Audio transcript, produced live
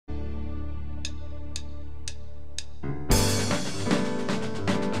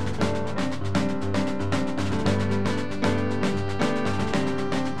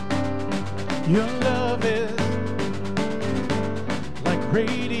Your love is like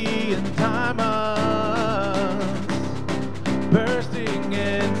radiant diamonds bursting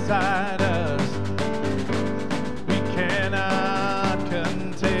inside us. We cannot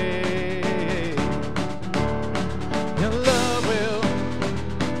contain. Your love will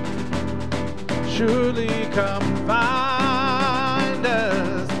surely come find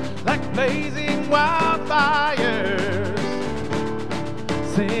us like blazing wildfires,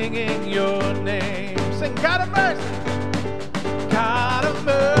 singing your name. Sing, God of mercy, God of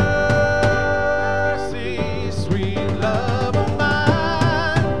mercy, sweet love of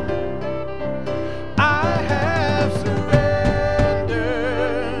mine. I have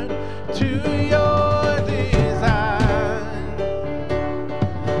surrendered to your design.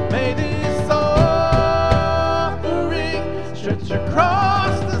 May this offering stretch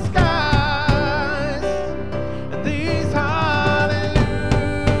across the skies, and these hallelujahs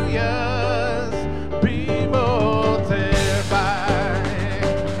be multiplied.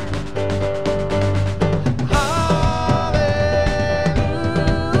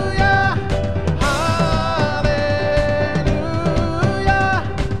 Hallelujah, hallelujah,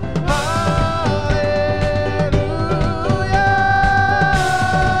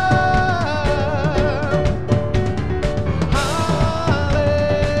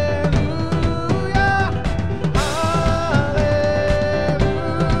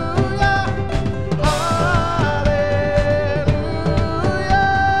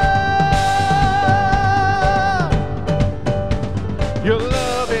 your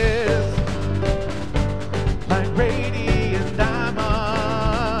love is like radiant diamonds.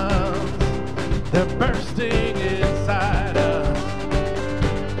 They're bursting inside us.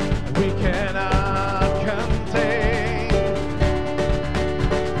 We cannot contain.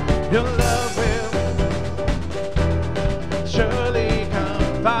 Your love will surely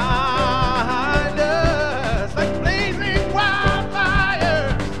come find us like blazing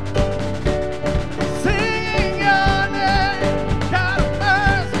wildfires, singing your name. God of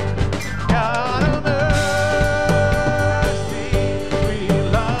mercy, God of mercy, sweet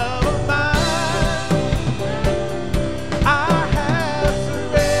love of mine. I have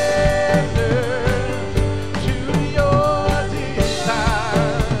surrendered to your design.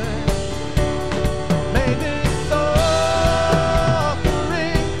 May this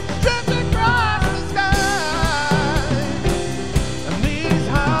offering stretch across the sky, and these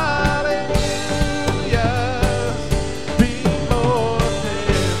hallelujahs be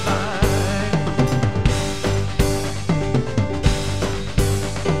multiplied.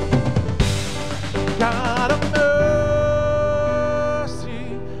 God of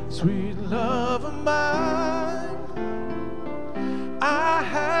mercy, sweet love of mine, I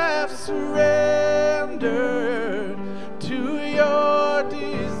have surrendered to your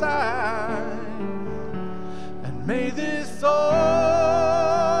design, and may this offering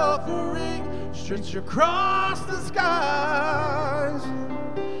stretch across the skies.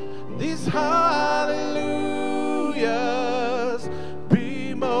 These hallelujahs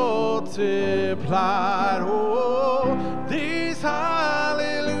be multiplied. Oh, these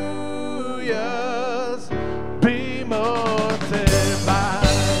hallelujahs be multiplied.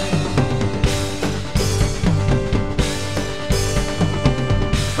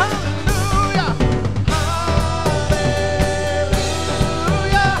 Hallelujah, hallelujah,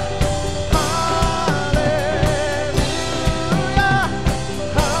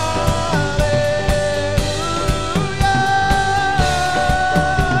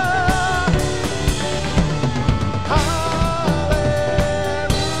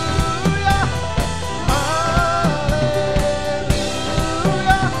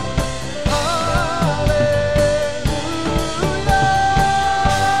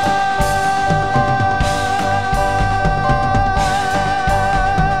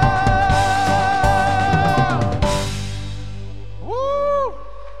 Woo!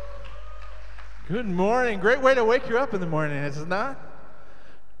 Good morning. Great way to wake you up in the morning, is it not?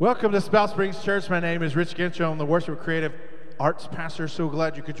 Welcome to Spout Springs Church. My name is Rich Genshaw. I'm the Worship Creative Arts Pastor. So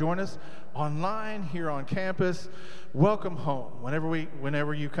glad you could join us online, here on campus. Welcome home.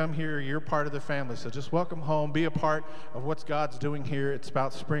 Whenever you come here, you're part of the family. So just welcome home. Be a part of what God's doing here at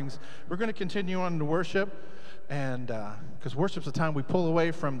Spout Springs. We're going to continue on to worship. And because worship's a time we pull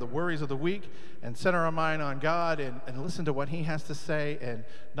away from the worries of the week and center our mind on God and listen to what He has to say. And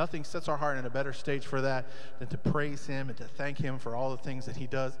nothing sets our heart in a better stage for that than to praise Him and to thank Him for all the things that He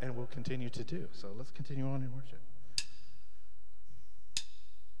does and will continue to do. So let's continue on in worship.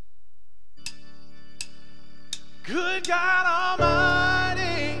 Good God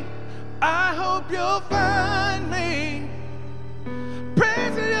Almighty, I hope you'll find me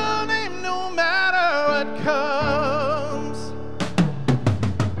praising your name no matter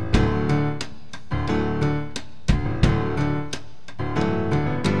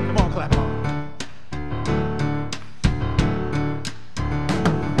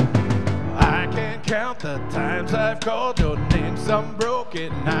called your name some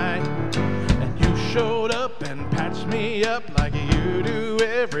broken night, and you showed up and patched me up like you do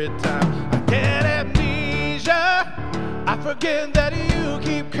every time. I get amnesia, I forget that you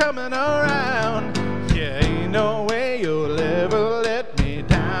keep coming around. Yeah, ain't no way you'll ever let me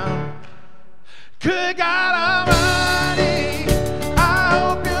down. Good God Almighty, I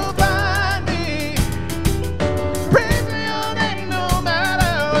hope you'll find me, praising your name no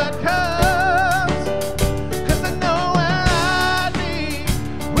matter what comes. 'Cause I know where I'd be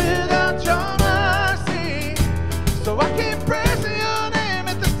without your mercy, so I keep praising your name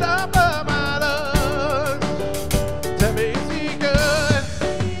at the top of my lungs. Tell me, is he good?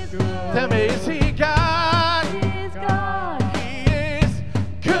 Tell me, is he God? He's God. He is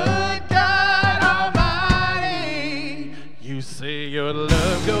good, God Almighty. You say your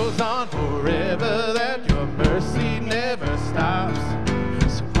love goes on forever, that your mercy never stops.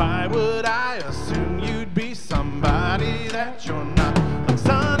 So why would I assume you'd be somebody that you're not? Like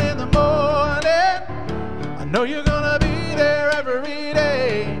sun in the morning, I know you're gonna be there every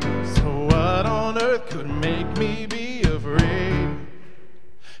day. So what on earth could make me be afraid?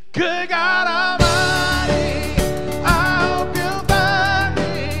 Good God Almighty, I hope you'll find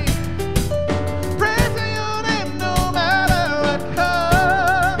me, praising your name no matter what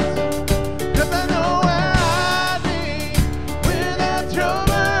comes. 'Cause I know where I'd be without your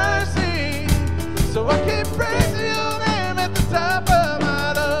mercy, so I keep praising your name at the top of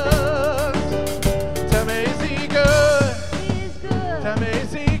my lungs. Tell me, is he good? He's good. Tell me,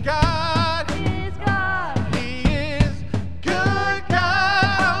 is he God? He's God. He is good,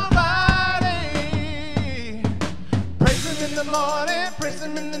 God Almighty. Praise him in the morning, praise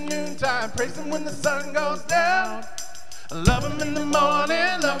him in the noontime, praise him when the sun goes down. Love him in the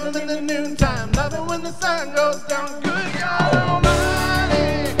morning, love him in the noontime, love him when the sun goes down. Good God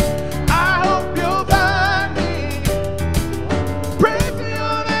Almighty, I hope you'll find me, praising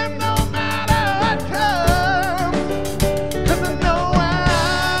your name no matter what comes. 'Cause I know where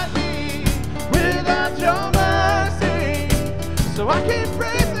I'd be without your mercy, so I keep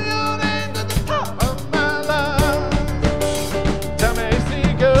praising your name to the top of my lungs. Tell me, is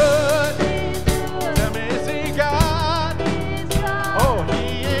he good? He's good. Tell me, is he God? He's God. Oh,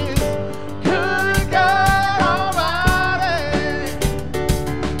 he is good, God Almighty.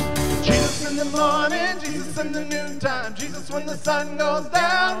 Jesus in the morning, Jesus in the noontime, Jesus when the sun goes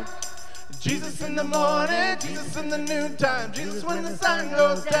down. Jesus in the morning, Jesus in the noontime, Jesus when the sun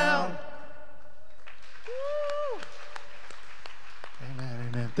goes down. Amen,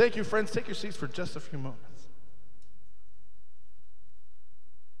 amen. Thank you, friends. Take your seats for just a few moments.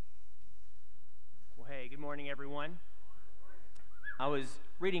 Well, hey, good morning, everyone. I was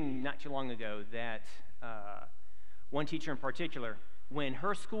reading not too long ago that one teacher in particular, when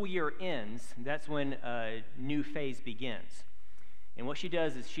her school year ends, that's when a new phase begins. And what she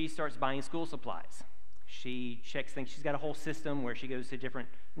does is she starts buying school supplies. She checks things. She's got a whole system where she goes to different,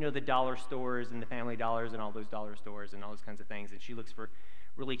 the dollar stores and the Family Dollars and all those dollar stores and all those kinds of things. And she looks for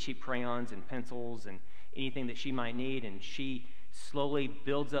really cheap crayons and pencils and anything that she might need. And she slowly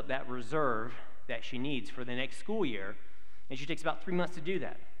builds up that reserve that she needs for the next school year. And she takes about 3 months to do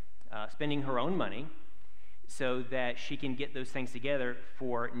that, spending her own money so that she can get those things together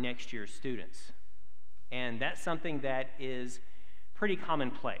for next year's students. And that's something that is pretty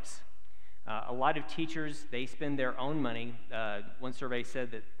commonplace. A lot of teachers, they spend their own money. One survey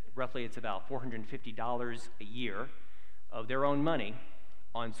said that roughly it's about $450 a year of their own money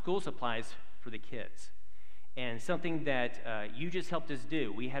on school supplies for the kids. And something that you just helped us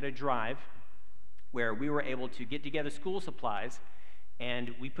do, we had a drive where we were able to get together school supplies,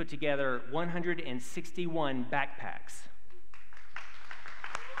 and we put together 161 backpacks.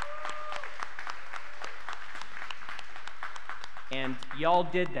 And y'all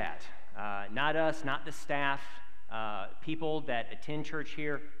did that. Not us, not the staff. People that attend church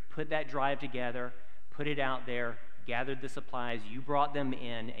here put that drive together, put it out there, gathered the supplies. You brought them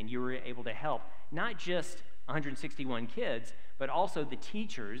in, and you were able to help not just 161 kids, but also the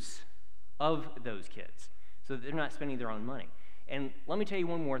teachers of those kids, so that they're not spending their own money. And let me tell you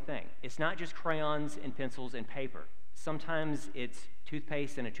one more thing. It's not just crayons and pencils and paper. Sometimes it's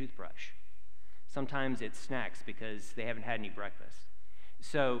toothpaste and a toothbrush. Sometimes it's snacks because they haven't had any breakfast.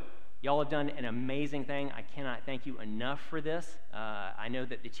 So y'all have done an amazing thing. I cannot thank you enough for this. I know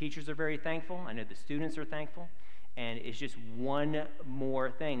that the teachers are very thankful. I know the students are thankful. And it's just one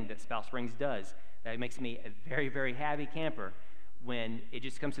more thing that Spout Springs does that makes me a very, very happy camper when it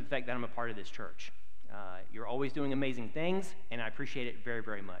just comes to the fact that I'm a part of this church. You're always doing amazing things, and I appreciate it very,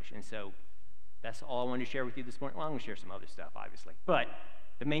 very much. And so that's all I wanted to share with you this morning. Well, I'm going to share some other stuff, obviously. But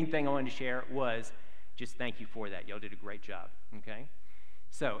the main thing I wanted to share was just thank you for that. Y'all did a great job, okay?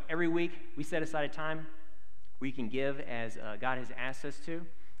 So every week we set aside a time where you can give as God has asked us to.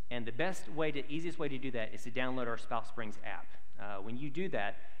 And the easiest way to do that is to download our Spout Springs app. When you do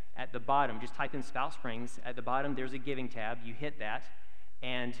that, at the bottom, just type in Spout Springs. At the bottom, there's a giving tab. You hit that,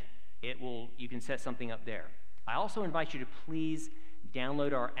 and you can set something up there. I also invite you to please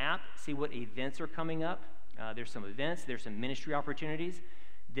download our app, see what events are coming up. There's some events, there's some ministry opportunities.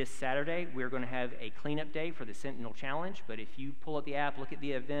 This Saturday, we're going to have a cleanup day for the Sentinel Challenge, but if you pull up the app, look at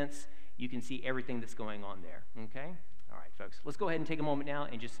the events, you can see everything that's going on there, okay? All right, folks, let's go ahead and take a moment now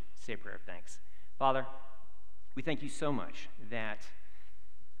and just say a prayer of thanks. Father, we thank you so much that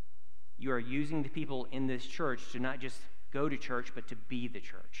you are using the people in this church to not just go to church, but to be the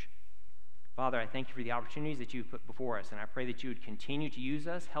church. Father, I thank you for the opportunities that you've put before us, and I pray that you would continue to use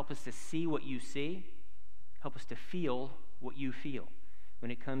us, help us to see what you see, help us to feel what you feel when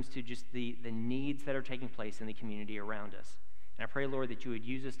it comes to just the needs that are taking place in the community around us. And I pray, Lord, that you would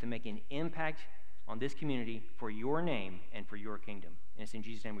use us to make an impact on this community for your name and for your kingdom. And it's in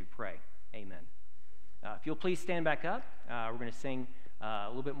Jesus' name we pray. Amen. If you'll please stand back up, we're going to sing a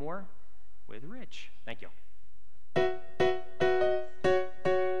little bit more with Rich. Thank you.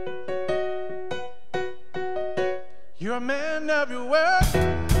 You're a man of your word.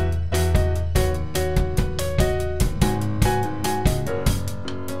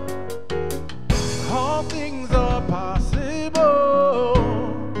 All things are possible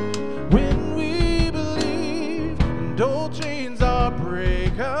when we believe, and old chains are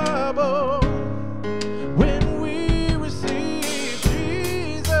breakable when we receive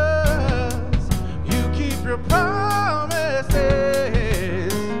Jesus. You keep your promises.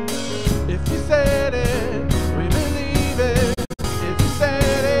 If you said it, we believe it. If you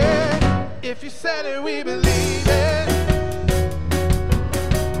said it, if you said it, we believe it.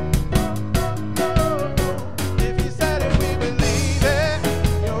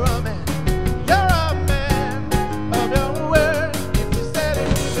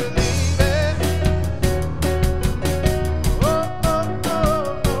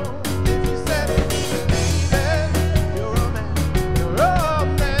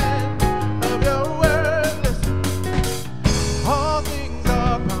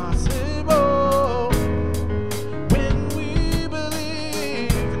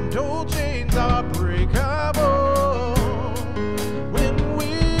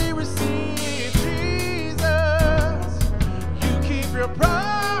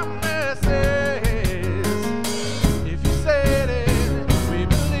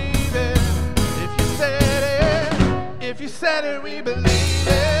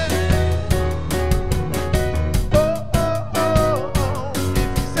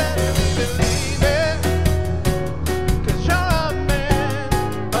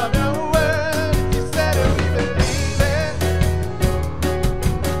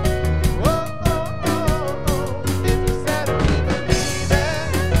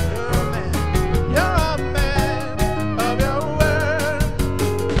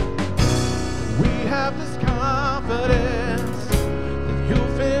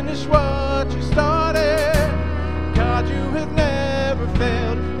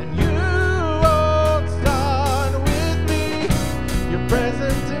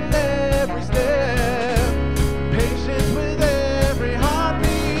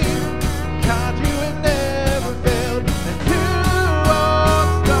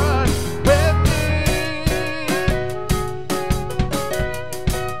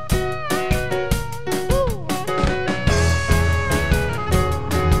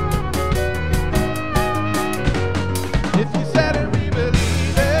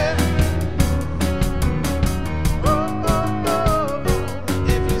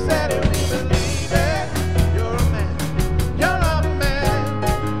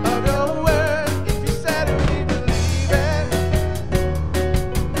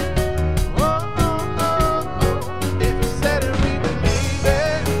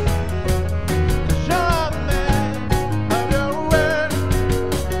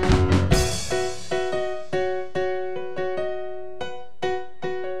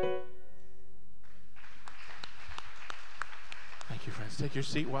 Take your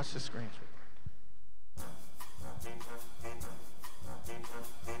seat, watch the screens.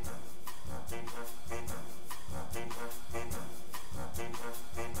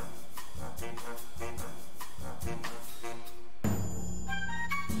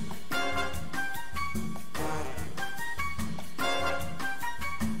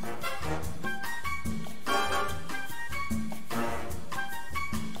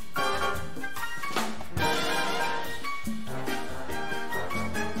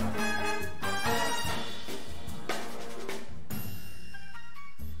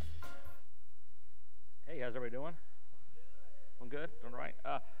 good? All right.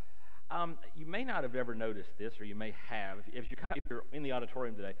 You may not have ever noticed this, or you may have. If you're in the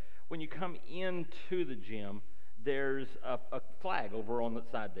auditorium today, when you come into the gym, there's a flag over on the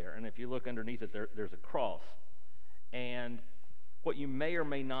side there, and if you look underneath it, there's a cross. And what you may or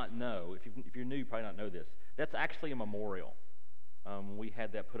may not know, if you're new, you probably not know this, that's actually a memorial. We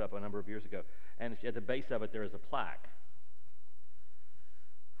had that put up a number of years ago, and at the base of it, there is a plaque.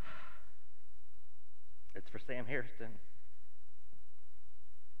 It's for Sam Hairston.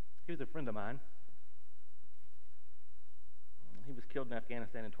 He was a friend of mine. He was killed in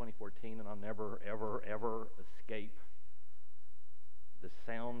Afghanistan in 2014, and I'll never, ever, ever escape the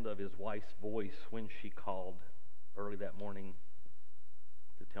sound of his wife's voice when she called early that morning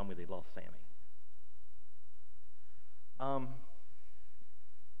to tell me they lost Sammy.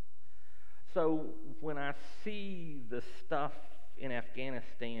 So when I see the stuff in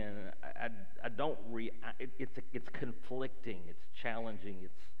Afghanistan, I don't it's conflicting, it's challenging,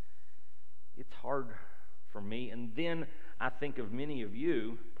 it's hard for me. And then I think of many of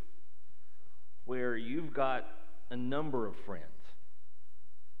you where you've got a number of friends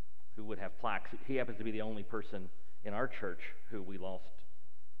who would have plaques. He happens to be the only person in our church who we lost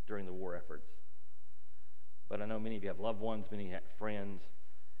during the war efforts. But I know many of you have loved ones, many of you have friends.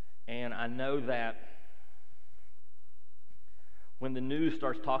 And I know that when the news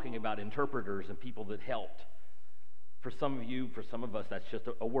starts talking about interpreters and people that helped, for some of you, for some of us, that's just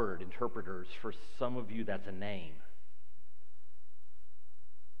a word, interpreters. For some of you, that's a name.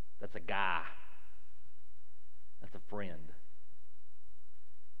 That's a guy. That's a friend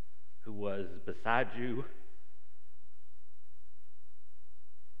who was beside you,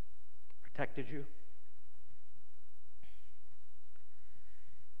 protected you.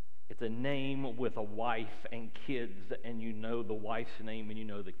 It's a name with a wife and kids, and you know the wife's name and you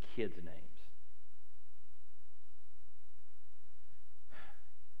know the kids' names.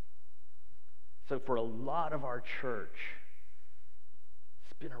 So for a lot of our church,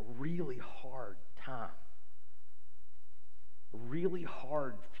 it's been a really hard time. A really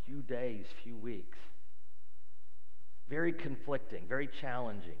hard few days, few weeks. Very conflicting, very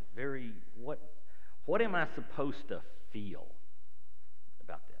challenging, very, what am I supposed to feel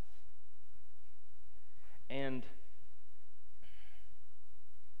about this? And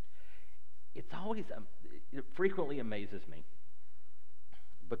it's always, it frequently amazes me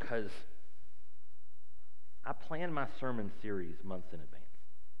because I plan my sermon series months in advance.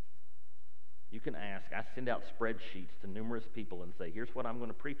 You can ask, I send out spreadsheets to numerous people and say, here's what I'm going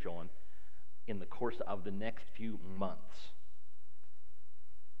to preach on in the course of the next few months.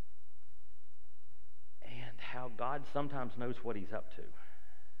 And how God sometimes knows what he's up to.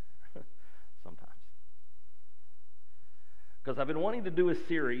 Sometimes. Because I've been wanting to do a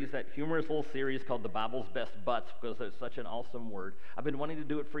series, that humorous little series called The Bible's Best Butts, because it's such an awesome word. I've been wanting to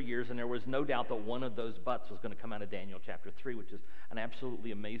do it for years, and there was no doubt that one of those butts was going to come out of Daniel chapter 3, which is an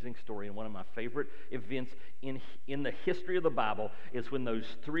absolutely amazing story, and one of my favorite events in the history of the Bible is when those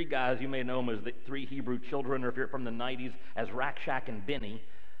three guys, you may know them as the three Hebrew children, or if you're from the 90s, as Rakshak and Benny.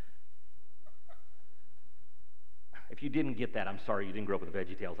 If you didn't get that, I'm sorry, you didn't grow up with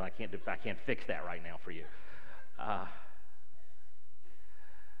VeggieTales, and I can't fix that right now for you.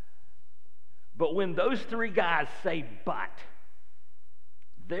 But when those three guys say but,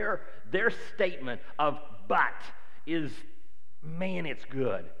 their statement of but is, man, it's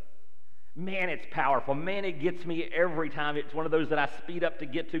good. Man, it's powerful. Man, it gets me every time. It's one of those that I speed up to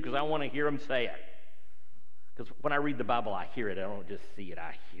get to because I want to hear them say it. Because when I read the Bible, I hear it. I don't just see it.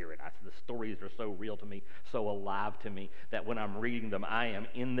 I hear it. The stories are so real to me, so alive to me, that when I'm reading them, I am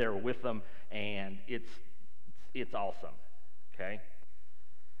in there with them, and it's awesome. Okay?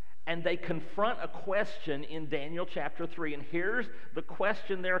 And they confront a question in Daniel chapter 3. And here's the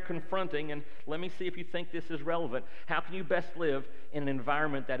question they're confronting. And let me see if you think this is relevant. How can you best live in an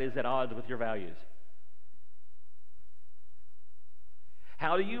environment that is at odds with your values?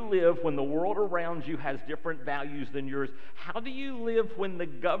 How do you live when the world around you has different values than yours? How do you live when the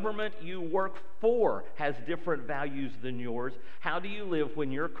government you work for has different values than yours? How do you live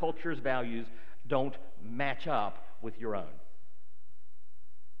when your culture's values don't match up with your own?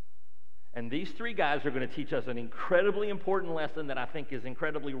 And these three guys are going to teach us an incredibly important lesson that I think is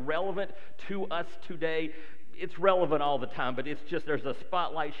incredibly relevant to us today. It's relevant all the time, but it's just there's a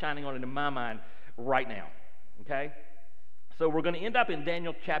spotlight shining on it in my mind right now. Okay? So we're going to end up in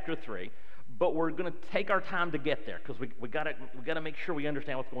Daniel chapter 3, but we're going to take our time to get there because we got to make sure we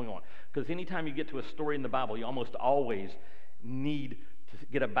understand what's going on. Because anytime you get to a story in the Bible, you almost always need to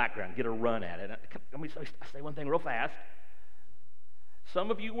get a background, get a run at it. Let me say one thing real fast. Some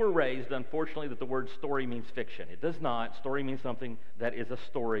of you were raised, unfortunately, that the word story means fiction. It does not. Story means something that is a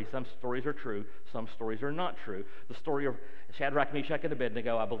story. Some stories are true. Some stories are not true. The story of Shadrach, Meshach, and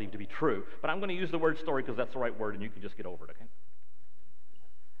Abednego I believe to be true. But I'm going to use the word story because that's the right word, and you can just get over it, okay?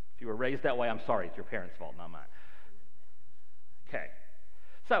 If you were raised that way, I'm sorry. It's your parents' fault, not mine. Okay.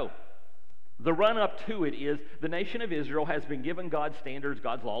 So, the run-up to it is the nation of Israel has been given God's standards,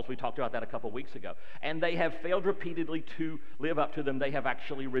 God's laws. We talked about that a couple weeks ago. And they have failed repeatedly to live up to them. They have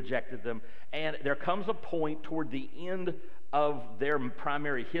actually rejected them. And there comes a point toward the end of their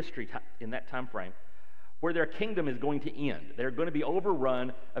primary history in that time frame where their kingdom is going to end. They're going to be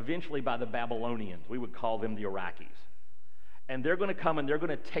overrun eventually by the Babylonians. We would call them the Iraqis. And they're going to come and they're going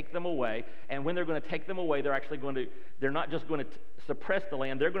to take them away. And when they're going to take them away, they're not just going to suppress the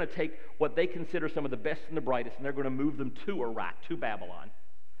land. They're going to take what they consider some of the best and the brightest, and they're going to move them to Iraq, to Babylon,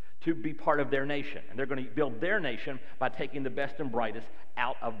 to be part of their nation. And they're going to build their nation by taking the best and brightest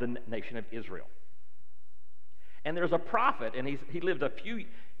out of the nation of Israel. And there's a prophet, and he lives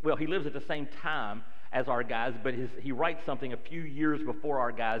at the same time as our guys, but he writes something a few years before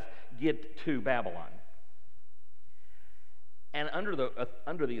our guys get to Babylon. And under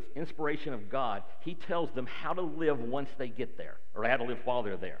the inspiration of God, he tells them how to live once they get there, or how to live while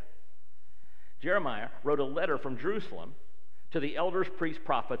they're there. Jeremiah wrote a letter from Jerusalem to the elders, priests,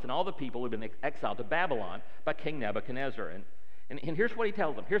 prophets, and all the people who had been exiled to Babylon by King Nebuchadnezzar. And here's what he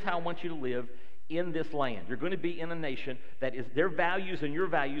tells them. Here's how I want you to live in this land. You're going to be in a nation that is, their values and your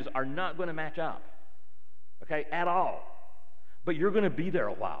values are not going to match up, okay, at all. But you're going to be there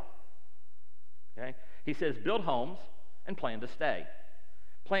a while, okay? He says, build homes and plan to stay.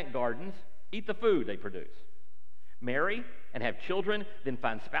 Plant gardens, eat the food they produce. Marry and have children, then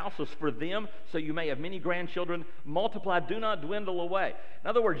find spouses for them so you may have many grandchildren. Multiply, do not dwindle away. In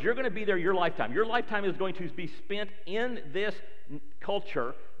other words, you're going to be there your lifetime. Your lifetime is going to be spent in this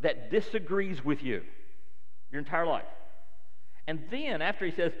culture that disagrees with you your entire life. And then, after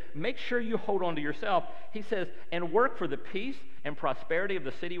he says, make sure you hold on to yourself, he says, and work for the peace and prosperity of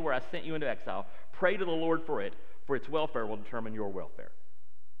the city where I sent you into exile. Pray to the Lord for it, for its welfare will determine your welfare.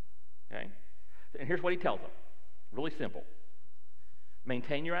 Okay? And here's what he tells them. Really simple.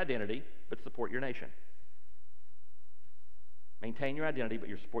 Maintain your identity, but support your nation. Maintain your identity, but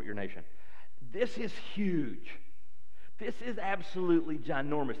you support your nation. This is huge. This is absolutely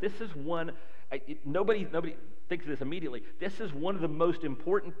ginormous. This is one, nobody thinks of this immediately. This is one of the most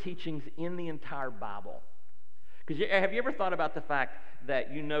important teachings in the entire Bible. Because have you ever thought about the fact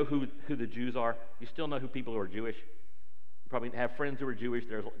that you know who the Jews are? You still know who people who are Jewish? You probably have friends who are Jewish.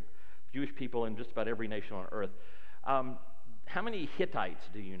 There's Jewish people in just about every nation on earth. How many Hittites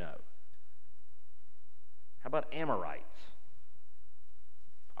do you know? How about Amorites?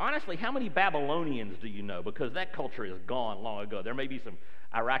 Honestly, how many Babylonians do you know? Because that culture is gone long ago. There may be some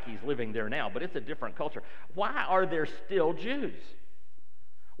Iraqis living there now, but it's a different culture. Why are there still Jews?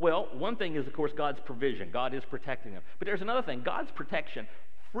 Well, one thing is, of course, God's provision. God is protecting them. But there's another thing. God's protection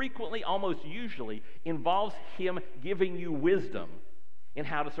frequently, almost usually, involves him giving you wisdom in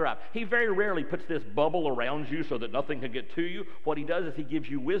how to survive. He very rarely puts this bubble around you so that nothing can get to you. What he does is he gives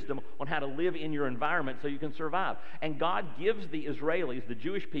you wisdom on how to live in your environment so you can survive. And God gives the Israelis, the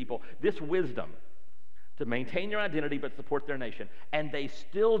Jewish people, this wisdom to maintain their identity but support their nation. And they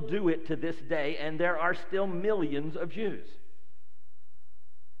still do it to this day, and there are still millions of Jews.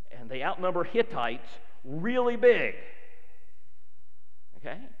 And they outnumber Hittites really big.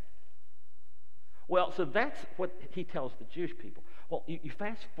 Okay? Well, so that's what he tells the Jewish people. Well, you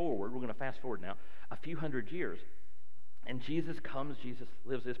fast forward, we're going to fast forward now, a few hundred years, and Jesus comes, Jesus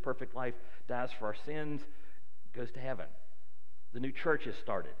lives this perfect life, dies for our sins, goes to heaven. The new church is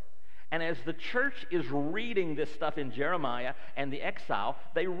started. And as the church is reading this stuff in Jeremiah and the exile,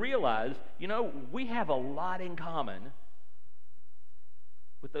 they realize, we have a lot in common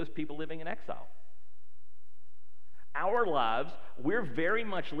with those people living in exile. Our lives, we're very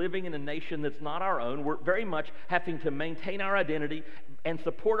much living in a nation that's not our own. We're very much having to maintain our identity and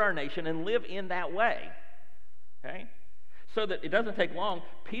support our nation and live in that way. Okay? So that it doesn't take long,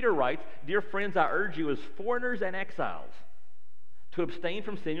 Peter writes, "Dear friends, I urge you as foreigners and exiles to abstain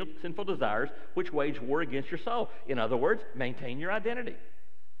from sinful desires which wage war against your soul." In other words, maintain your identity.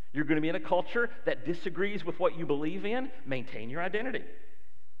 You're going to be in a culture that disagrees with what you believe in. Maintain your identity.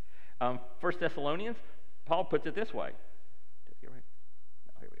 1 Thessalonians, Paul puts it this way. Here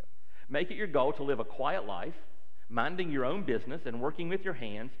we go. Make it your goal to live a quiet life, minding your own business and working with your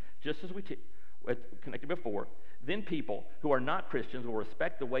hands, just as we connected before. Then people who are not Christians will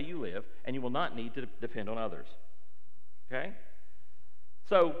respect the way you live, and you will not need to depend on others. Okay?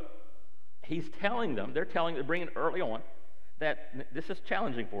 So he's telling them, they're bringing it early on, that this is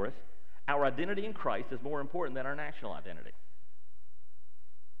challenging for us. Our identity in Christ is more important than our national identity.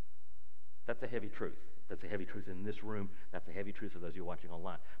 That's a heavy truth. That's a heavy truth in this room. That's a heavy truth for those of you watching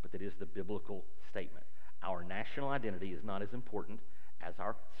online. But that is the biblical statement. Our national identity is not as important as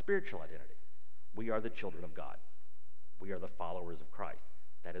our spiritual identity. We are the children of God. We are the followers of Christ.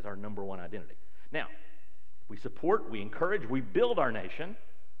 That is our number one identity. Now, we support, we encourage, we build our nation.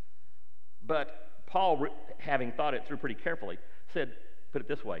 But Paul, having thought it through pretty carefully, said, put it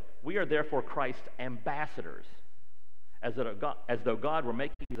this way, we are therefore Christ's ambassadors, as though God were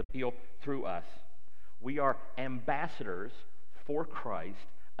making his appeal through us. We are ambassadors for Christ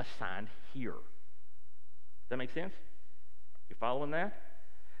assigned here. Does that make sense? You following that?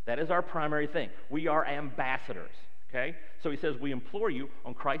 That is our primary thing. We are ambassadors, okay? So he says, we implore you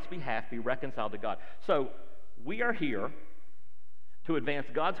on Christ's behalf, be reconciled to God. So we are here to advance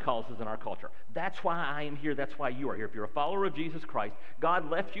God's causes in our culture. That's why I am here. That's why you are here. If you're a follower of Jesus Christ,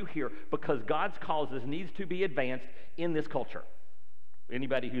 God left you here because God's causes needs to be advanced in this culture.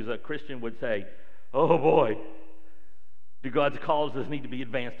 Anybody who's a Christian would say, oh boy, do God's causes need to be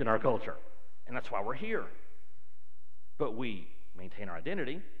advanced in our culture? And that's why we're here. But we maintain our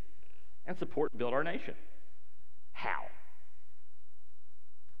identity and support and build our nation. How?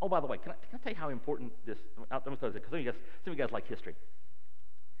 Oh, by the way, can I tell you how important this, I'm going to because some of you guys like history.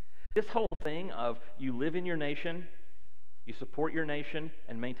 This whole thing of you live in your nation, you support your nation,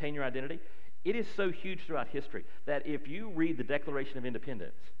 and maintain your identity, it is so huge throughout history that if you read the Declaration of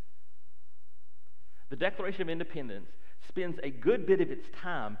Independence, the Declaration of Independence spends a good bit of its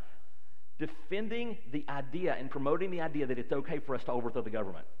time defending the idea and promoting the idea that it's okay for us to overthrow the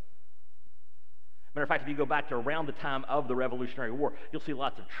government. Matter of fact, if you go back to around the time of the Revolutionary War, you'll see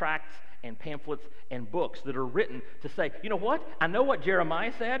lots of tracts and pamphlets and books that are written to say, you know what? I know what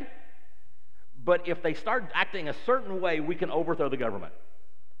Jeremiah said, but if they start acting a certain way, we can overthrow the government.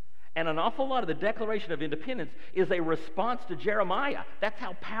 And an awful lot of the Declaration of Independence is a response to Jeremiah. That's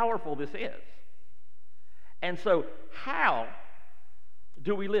how powerful this is. And so, how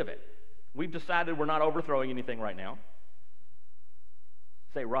do we live it? We've decided we're not overthrowing anything right now.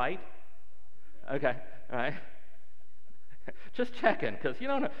 Say right. Okay, all right. Just checking, because you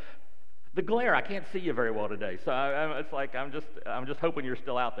don't know the glare. I can't see you very well today, so it's like I'm just hoping you're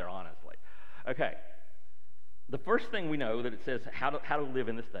still out there, honestly. Okay. The first thing we know that it says how to live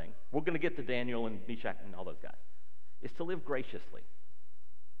in this thing. We're going to get to Daniel and Meshach and all those guys. Is to live graciously.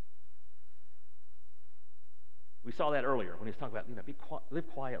 We saw that earlier when he was talking about live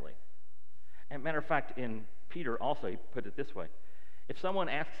quietly. And matter of fact, in Peter also he put it this way. If someone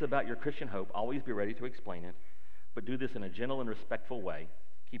asks about your Christian hope, always be ready to explain it, but do this in a gentle and respectful way.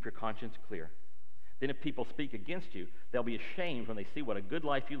 Keep your conscience clear. Then if people speak against you, they'll be ashamed when they see what a good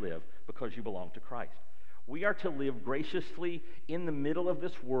life you live because you belong to Christ. We are to live graciously in the middle of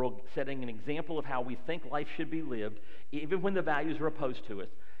this world, setting an example of how we think life should be lived, even when the values are opposed to us.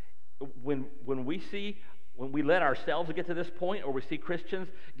 When we let ourselves get to this point, or we see Christians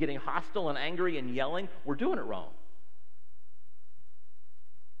getting hostile and angry and yelling, we're doing it wrong.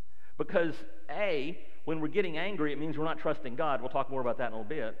 Because, A, when we're getting angry, it means we're not trusting God. We'll talk more about that in a little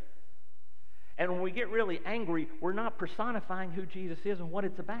bit. And when we get really angry, we're not personifying who Jesus is and what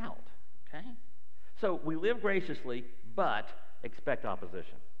it's about. Okay? So we live graciously, but expect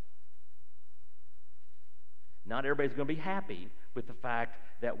opposition. Not everybody's going to be happy with the fact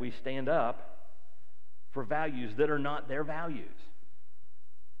that we stand up for values that are not their values.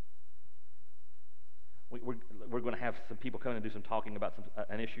 We're going to have some people come and do some talking about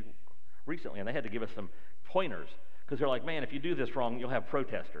an issue recently, and they had to give us some pointers because they're like, man, if you do this wrong, you'll have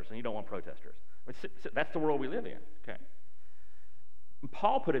protesters, and you don't want protesters. That's the world we live in, okay? And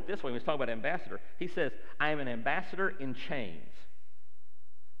Paul put it this way when he was talking about ambassador. He says, I am an ambassador in chains.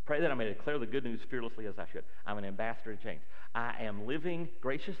 Pray that I may declare the good news fearlessly as I should. I'm an ambassador in chains. I am living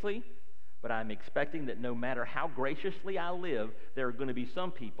graciously, but I'm expecting that no matter how graciously I live, there are going to be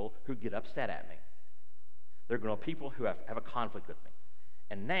some people who get upset at me. There are going to be people who have a conflict with me.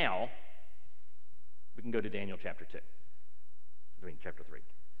 And now, we can go to Daniel chapter 2. Chapter 3.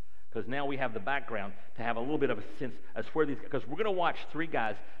 Because now we have the background to have a little bit of a sense as where these, because we're going to watch three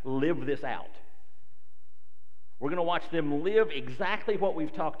guys live this out. We're going to watch them live exactly what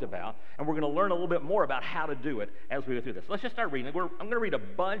we've talked about, and we're going to learn a little bit more about how to do it as we go through this. Let's just start reading. I'm going to read a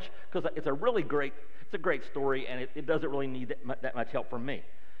bunch because it's a great story, and it doesn't really need that much help from me.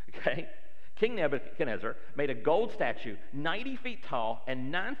 Okay? King Nebuchadnezzar made a gold statue 90 feet tall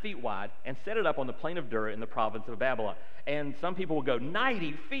and 9 feet wide and set it up on the plain of Dura in the province of Babylon. And some people will go,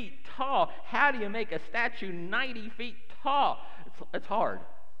 90 feet tall? How do you make a statue 90 feet tall? It's hard.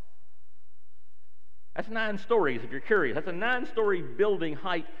 That's 9 stories, if you're curious. That's a 9-story building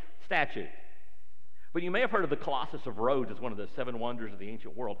height statue. But you may have heard of the Colossus of Rhodes as one of the 7 wonders of the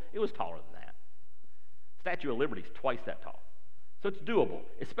ancient world. It was taller than that. Statue of Liberty is twice that tall. So it's doable,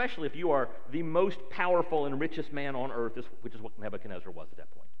 especially if you are the most powerful and richest man on earth, which is what Nebuchadnezzar was at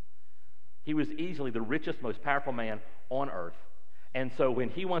that point. He was easily the richest, most powerful man on earth. And so when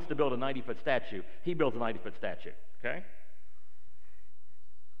he wants to build a 90-foot statue, he builds a 90-foot statue, okay?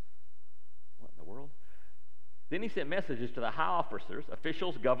 What in the world? Then he sent messages to the high officers,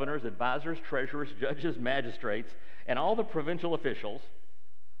 officials, governors, advisors, treasurers, judges, magistrates, and all the provincial officials.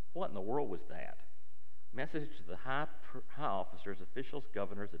 What in the world was that? Message to the high officers, officials,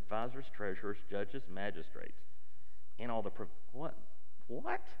 governors, advisors, treasurers, judges, magistrates, and all the what?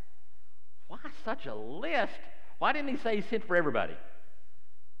 Why such a list? Why didn't he say he sent for everybody?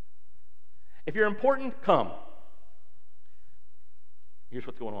 If you're important, come. Here's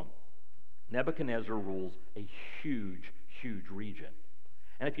what's going on. Nebuchadnezzar rules a huge, huge region.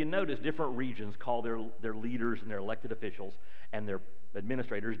 And if you notice, different regions call their leaders and their elected officials and their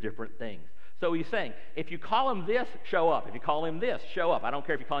administrators different things. So he's saying, if you call him this, show up. If you call him this, show up. I don't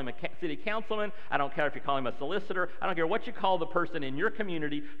care if you call him a city councilman. I don't care if you call him a solicitor. I don't care what you call the person in your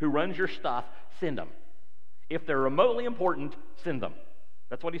community who runs your stuff, send them. If they're remotely important, send them.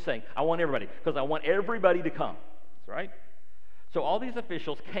 That's what he's saying. I want everybody, because I want everybody to come. That's right? So all these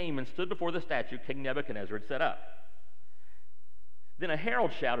officials came and stood before the statue King Nebuchadnezzar had set up. Then a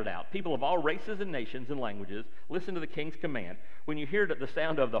herald shouted out, people of all races and nations and languages, listen to the king's command. When you hear the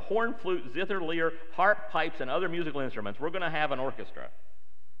sound of the horn, flute, zither, lyre, harp, pipes, and other musical instruments, we're going to have an orchestra.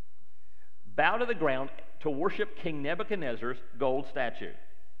 Bow to the ground to worship King Nebuchadnezzar's gold statue.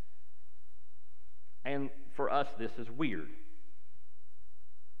 And for us, this is weird.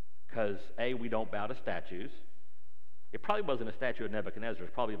 Because, A, we don't bow to statues. It probably wasn't a statue of Nebuchadnezzar.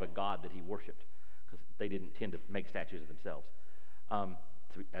 It's probably of a god that he worshipped, because they didn't tend to make statues of themselves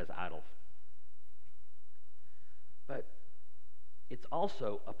as idols. But it's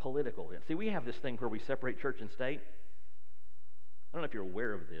also a political event. See, we have this thing where we separate church and state. I don't know if you're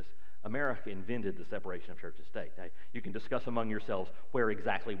aware of this. America invented the separation of church and state. Now, you can discuss among yourselves where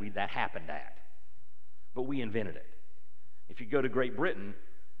exactly that happened at. But we invented it. If you go to Great Britain,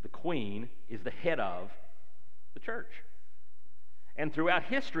 the Queen is the head of the church. And throughout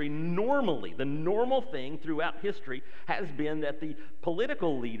history, normally, the normal thing throughout history has been that the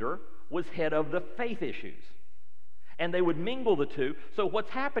political leader was head of the faith issues. And they would mingle the two. So what's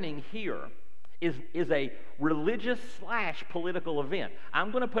happening here is a religious / political event.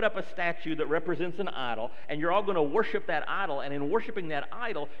 I'm going to put up a statue that represents an idol, and you're all going to worship that idol, and in worshiping that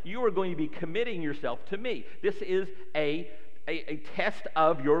idol, you are going to be committing yourself to me. This is a test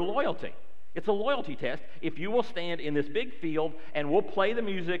of your loyalty. It's a loyalty test. If you will stand in this big field and we'll play the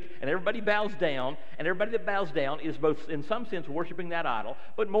music and everybody bows down, and everybody that bows down is both in some sense worshiping that idol,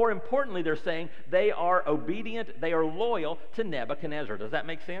 but more importantly they're saying they are obedient, they are loyal to Nebuchadnezzar. Does that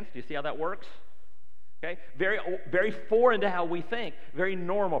make sense? Do you see how that works? Okay? Very, very foreign to how we think, very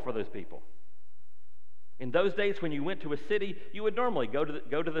normal for those people. In those days when you went to a city, you would normally go to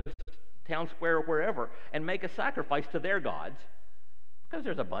the town square or wherever and make a sacrifice to their gods, because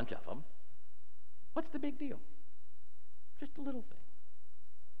there's a bunch of them. What's the big deal? Just a little thing.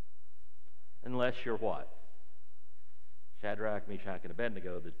 Unless you're what? Shadrach, Meshach, and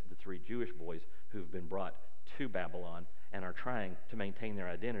Abednego, the 3 Jewish boys who've been brought to Babylon and are trying to maintain their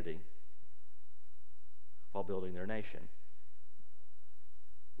identity while building their nation,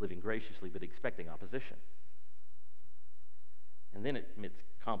 living graciously but expecting opposition. And then it's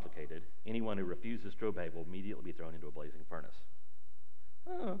complicated. Anyone who refuses to obey will immediately be thrown into a blazing furnace.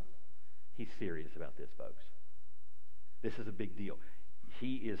 Oh. He's serious about this, folks. This is a big deal.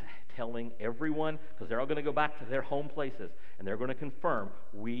 He is telling everyone, because they're all going to go back to their home places, and they're going to confirm,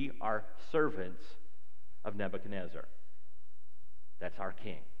 we are servants of Nebuchadnezzar. That's our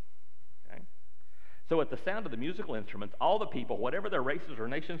king. Okay? So at the sound of the musical instruments, all the people, whatever their races or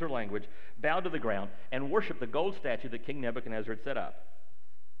nations or language, bowed to the ground and worshiped the gold statue that King Nebuchadnezzar had set up.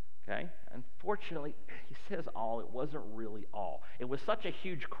 Okay? Unfortunately, he says all. It wasn't really all. It was such a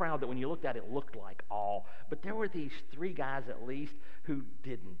huge crowd that when you looked at it, it looked like all. But there were these 3 guys at least who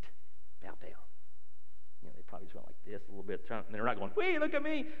didn't bow down. You know, they probably just went like this a little bit. And they're not going, "Wee, look at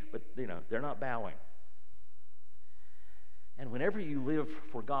me!" But, you know, they're not bowing. And whenever you live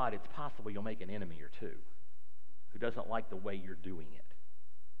for God, it's possible you'll make an enemy or two who doesn't like the way you're doing it.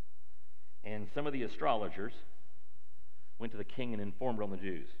 And some of the astrologers went to the king and informed on the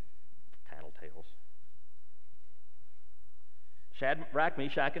Jews. Tattletales. Shadrach,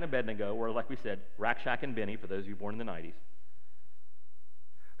 Meshach, and Abednego were, like we said, Rakshak and Benny, for those of you born in the 90s,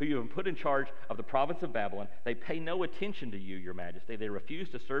 who you have put in charge of the province of Babylon. They pay no attention to you, your majesty. They refuse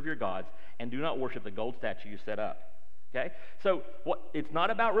to serve your gods and do not worship the gold statue you set up. Okay? So it's not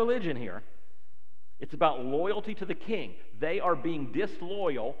about religion here. It's about loyalty to the king. They are being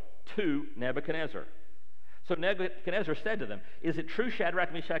disloyal to Nebuchadnezzar. So Nebuchadnezzar said to them, "Is it true,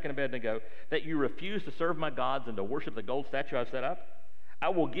 Shadrach, Meshach, and Abednego, that you refuse to serve my gods and to worship the gold statue I've set up? I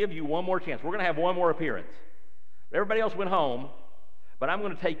will give you one more chance. We're going to have one more appearance. Everybody else went home, but I'm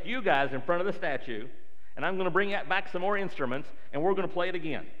going to take you guys in front of the statue, and I'm going to bring back some more instruments, and we're going to play it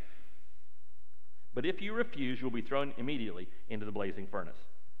again. But if you refuse, you'll be thrown immediately into the blazing furnace."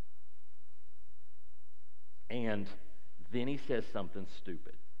 And then he says something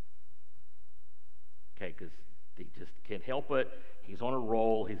stupid. Okay, because he just can't help it. He's on a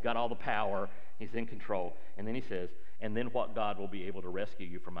roll. He's got all the power. He's in control. And then he says, "And then what God will be able to rescue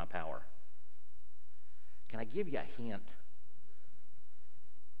you from my power?" Can I give you a hint?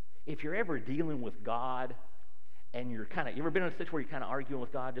 If you're ever dealing with God and you ever been in a situation where you're kind of arguing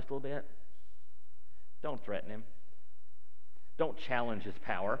with God just a little bit? Don't threaten him. Don't challenge his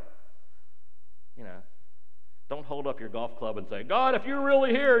power. Don't hold up your golf club and say, "God, if you're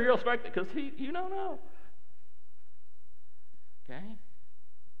really here, you'll strike it," because you don't know. Okay?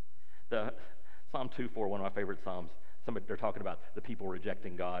 The Psalm 2:4, one of my favorite psalms. They're talking about the people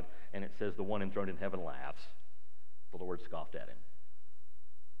rejecting God, and it says, "The one enthroned in heaven laughs. The Lord scoffed at him."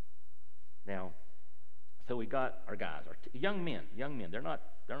 Now, so we got our guys, our young men. They're not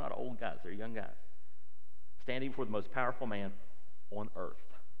old guys. They're young guys, standing before the most powerful man on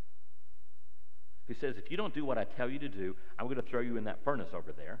earth, who says, "If you don't do what I tell you to do, I'm going to throw you in that furnace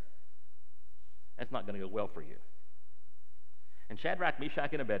over there. That's not going to go well for you." And Shadrach,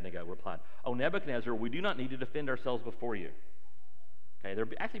 Meshach, and Abednego replied, "O Nebuchadnezzar, we do not need to defend ourselves before you." Okay, they're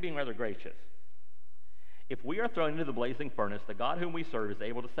actually being rather gracious. "If we are thrown into the blazing furnace, the God whom we serve is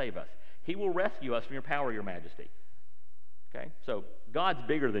able to save us. He will rescue us from your power, your majesty." Okay, so God's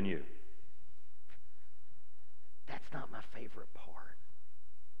bigger than you. That's not my favorite part.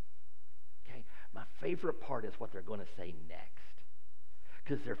 Okay, my favorite part is what they're going to say next.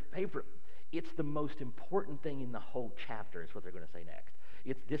 Because it's the most important thing in the whole chapter is what they're going to say next.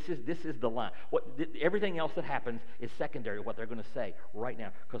 This is the line. Everything else that happens is secondary to what they're going to say right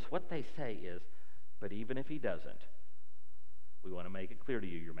now. Because what they say is, "But even if he doesn't, we want to make it clear to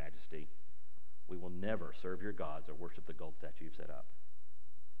you, your majesty, we will never serve your gods or worship the gold statue you've set up.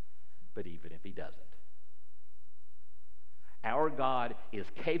 But even if he doesn't, our God is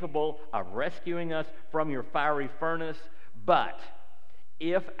capable of rescuing us from your fiery furnace, but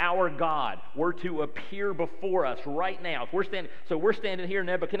if our God were to appear before us right now, if we're standing here,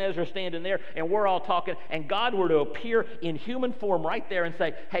 Nebuchadnezzar standing there, and we're all talking, and God were to appear in human form right there and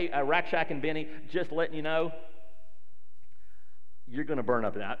say, 'Hey, Rakshak and Benny, just letting you know, you're going to burn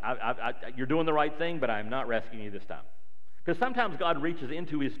up. You're doing the right thing, but I'm not rescuing you this time.'" Because sometimes God reaches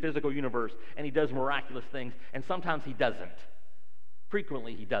into his physical universe and he does miraculous things, and sometimes he doesn't.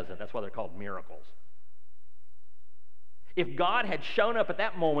 Frequently he doesn't. That's why they're called miracles. If God had shown up at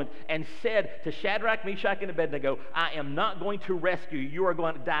that moment and said to Shadrach, Meshach, and Abednego, "I am not going to rescue you. You are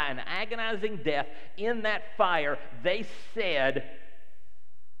going to die an agonizing death in that fire," they said,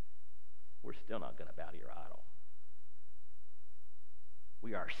 "We're still not going to bow to your idol.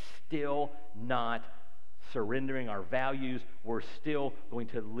 We are still not surrendering our values. We're still going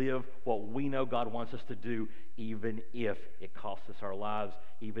to live what we know God wants us to do, even if it costs us our lives,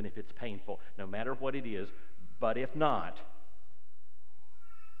 even if it's painful, no matter what it is. But if not,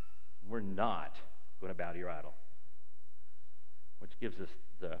 we're not going to bow to your idol." Which gives us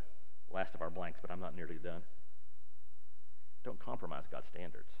the last of our blanks, but I'm not nearly done. Don't compromise God's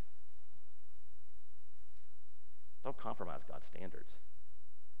standards. Don't compromise God's standards.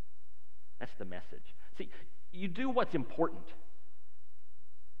 That's the message. See, you do what's important.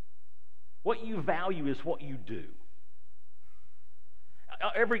 What you value is what you do.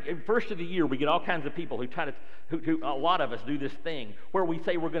 Every first of the year, we get all kinds of people who a lot of us do this thing where we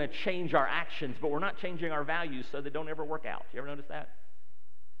say we're going to change our actions, but we're not changing our values, so they don't ever work out. You ever notice that?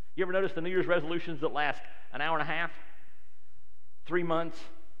 You ever notice the New Year's resolutions that last an hour and a half, 3 months,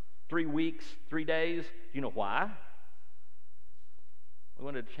 3 weeks, 3 days? Do you know why? We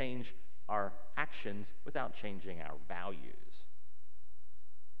want to change our actions without changing our values.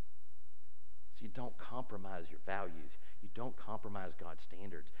 So you don't compromise your values. You don't compromise God's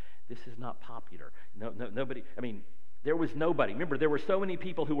standards. This is not popular. Nobody, there was nobody. Remember, there were so many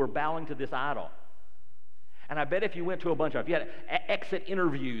people who were bowing to this idol. And I bet if you went to a bunch of, if you had exit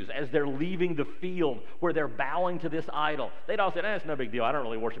interviews as they're leaving the field where they're bowing to this idol, they'd all say, "It's no big deal. I don't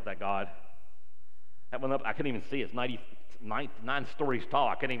really worship that God. That one up, I couldn't even see. It's 9 stories tall.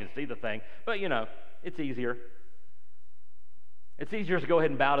 I couldn't even see the thing. But, you know, it's easier. It's easier to go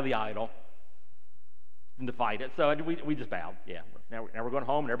ahead and bow to the idol than to fight it. So we just bowed. Yeah. Now we're going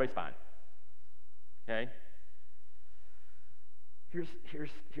home and everybody's fine. Okay? Here's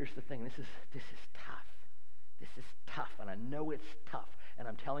the thing. This is tough. This is tough, and I know it's tough. And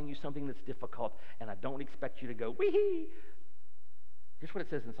I'm telling you something that's difficult, and I don't expect you to go, wee-hee. Here's what it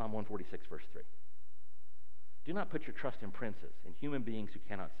says in Psalm 146, verse 3. Do not put your trust in princes, in human beings who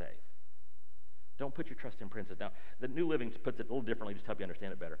cannot save. Don't put your trust in princes. Now, the New Living puts it a little differently, just to help you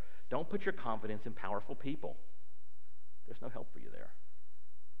understand it better. Don't put your confidence in powerful people. There's no help for you there.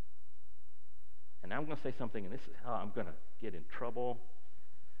 And now I'm going to say something, and this is how I'm going to get in trouble.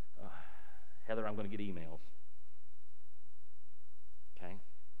 Heather, I'm going to get emails. Okay?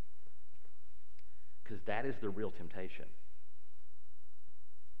 Because that is the real temptation.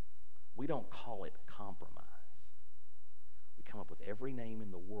 We don't call it compromise. We come up with every name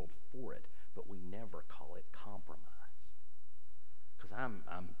in the world for it, but we never call it compromise. Because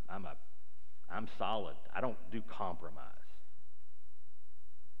I'm solid. I don't do compromise.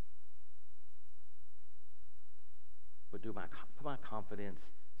 But put my confidence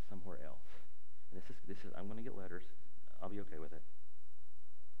somewhere else. And this is I'm going to get letters. I'll be okay with it.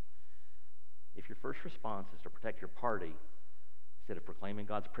 If your first response is to protect your party instead of proclaiming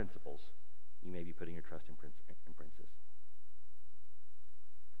God's principles, you may be putting your trust in princes.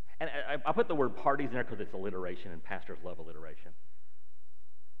 And I put the word parties in there because it's alliteration, and pastors love alliteration.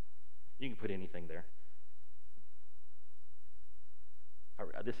 You can put anything there.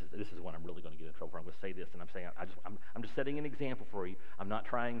 This is when I'm really going to get in trouble for. I'm going to say this, and I'm saying I'm just setting an example for you. I'm not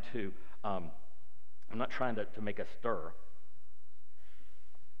trying to make a stir,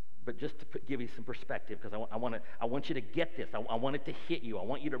 but just to give you some perspective, because I want you to get this. I want it to hit you. I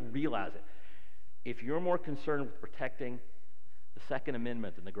want you to realize it. If you're more concerned with protecting the Second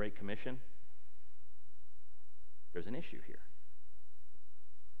Amendment than the Great Commission, there's an issue here.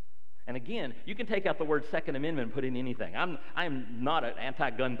 And again, you can take out the word Second Amendment and put in anything. I'm not an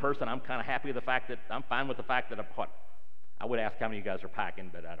anti-gun person. I'm kind of happy with the fact that I'm fine with the fact that I would ask how many of you guys are packing,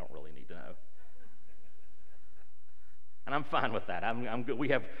 but I don't really need to know. And I'm fine with that. I'm good. We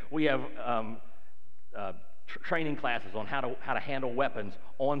have training classes on how to handle weapons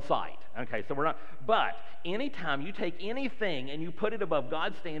on site. Okay, so we're not. But anytime you take anything and you put it above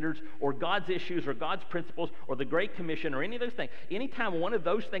God's standards or God's issues or God's principles or the Great Commission or any of those things, anytime one of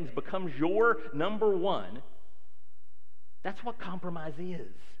those things becomes your number one, that's what compromise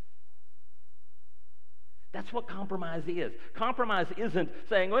is. That's what compromise is. Compromise isn't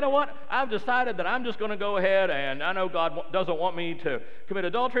saying, well, you know what, I've decided that I'm just going to go ahead, and I know God doesn't want me to commit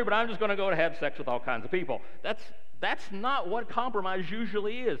adultery, but I'm just going to go and have sex with all kinds of people. That's not what compromise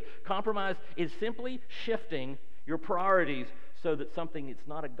usually is. Compromise is simply shifting your priorities so that something that's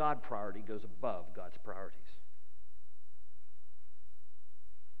not a God priority goes above God's priorities.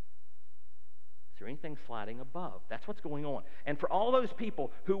 Or anything sliding above. That's what's going on. And for all those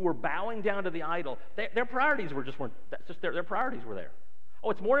people who were bowing down to the idol, their priorities were weren't. That's just their priorities were there.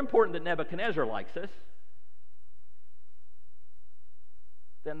 Oh, it's more important that Nebuchadnezzar likes us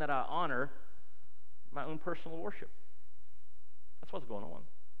than that I honor my own personal worship. That's what's going on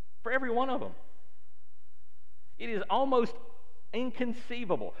for every one of them. It is almost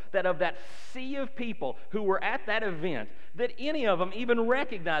inconceivable that of that sea of people who were at that event, that any of them even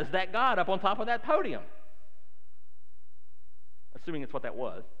recognized that God up on top of that podium. Assuming it's what that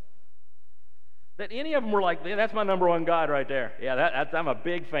was. That any of them were like, yeah, that's my number one God right there. Yeah, I'm a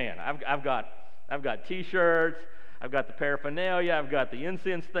big fan. I've got T-shirts. I've got the paraphernalia. I've got the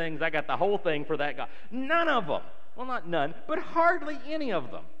incense things. I got the whole thing for that God. None of them, well, not none, but hardly any of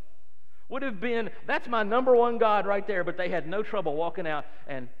them would have been, that's my number one God right there, but they had no trouble walking out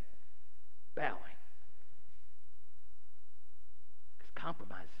and bowing. Because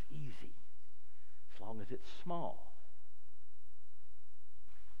compromise is easy, as long as it's small.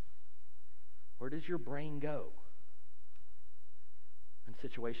 Where does your brain go when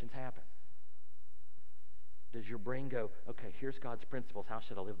situations happen? Does your brain go, okay, here's God's principles, how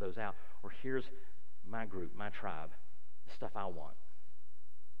should I live those out? Or here's my group, my tribe, the stuff I want.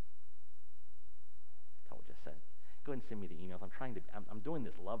 Just said, go ahead and send me the emails. I'm doing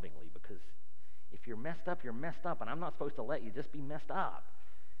this lovingly, because if you're messed up, you're messed up, and I'm not supposed to let you just be messed up.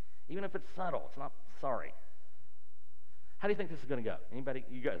 Even if it's subtle, it's not sorry. How do you think this is going to go? Anybody?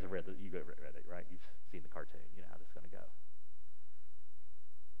 You guys have read it, right? You've seen the cartoon. You know how this is going to go.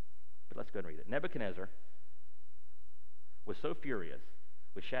 But let's go and read it. Nebuchadnezzar was so furious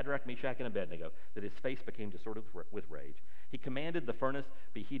with Shadrach, Meshach, and Abednego that his face became distorted with rage. He commanded the furnace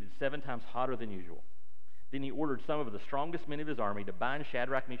be heated 7 times hotter than usual. Then he ordered some of the strongest men of his army to bind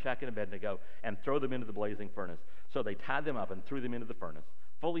Shadrach, Meshach, and Abednego and throw them into the blazing furnace. So they tied them up and threw them into the furnace,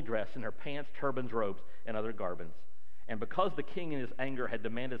 fully dressed in their pants, turbans, robes, and other garments. And because the king in his anger had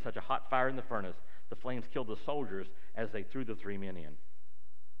demanded such a hot fire in the furnace, the flames killed the soldiers as they threw the 3 men in.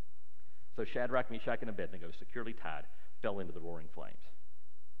 So Shadrach, Meshach, and Abednego, securely tied, fell into the roaring flames.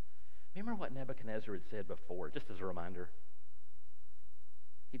 Remember what Nebuchadnezzar had said before, just as a reminder?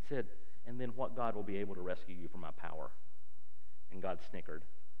 He'd said, and then what God will be able to rescue you from my power? And God snickered.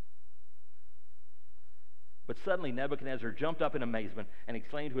 But suddenly Nebuchadnezzar jumped up in amazement and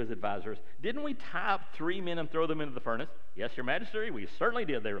exclaimed to his advisors, "Didn't we tie up 3 men and throw them into the furnace?" "Yes, your majesty, we certainly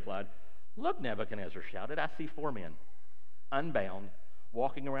did," they replied. "Look," Nebuchadnezzar shouted, "I see 4 men, unbound,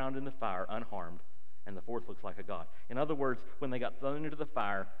 walking around in the fire unharmed, and the 4th looks like a god." In other words, when they got thrown into the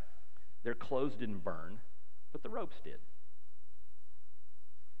fire, their clothes didn't burn, but the ropes did.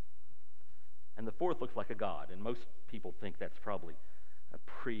 And the 4th looks like a god, and most people think that's probably a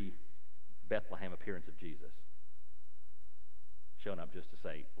pre-Bethlehem appearance of Jesus, showing up just to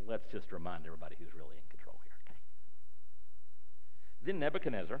say, let's just remind everybody who's really in control here. Okay. Then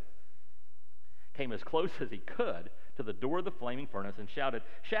Nebuchadnezzar came as close as he could to the door of the flaming furnace and shouted,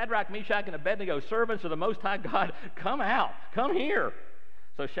 "Shadrach, Meshach, and Abednego, servants of the Most High God, come out, come here."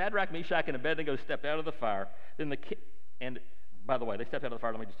 So Shadrach, Meshach, and Abednego stepped out of the fire. Then and by the way, they stepped out of the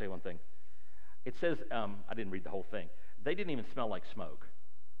fire. Let me just say one thing. It says, I didn't read the whole thing. They didn't even smell like smoke.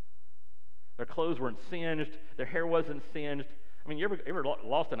 Their clothes weren't singed. Their hair wasn't singed. I mean, you ever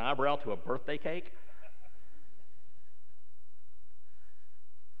lost an eyebrow to a birthday cake?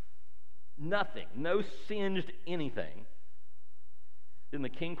 Nothing. No singed anything. Then the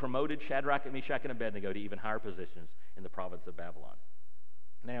king promoted Shadrach, Meshach, and Abednego to even higher positions in the province of Babylon.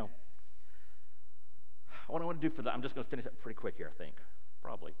 Now, what I want to do I'm just going to finish up pretty quick here, I think.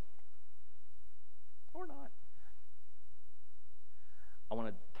 Probably. Or not. I want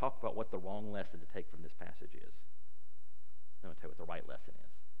to talk about what the wrong lesson to take from this passage is. I'm going to tell you what the right lesson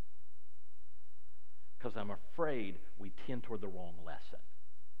is. Because I'm afraid we tend toward the wrong lesson.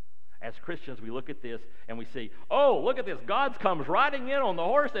 As Christians, we look at this and we see, oh, look at this. God comes riding in on the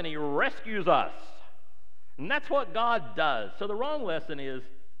horse and he rescues us. And that's what God does. So the wrong lesson is,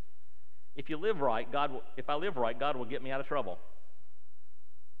 if I live right, God will get me out of trouble.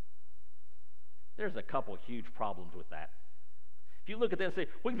 There's a couple huge problems with that. If you look at that and say,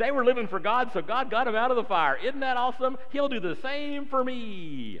 well, they were living for God, so God got them out of the fire. Isn't that awesome? He'll do the same for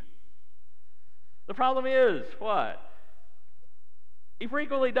me. The problem is, what? He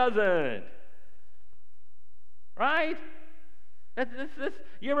frequently doesn't. Right?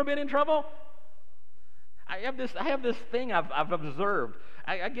 You ever been in trouble? I have this thing I've observed.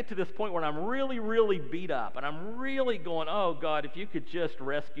 I get to this point where I'm really, really beat up, and I'm really going, oh God, if you could just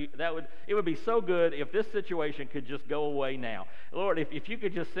rescue, it would be so good if this situation could just go away now. Lord, if you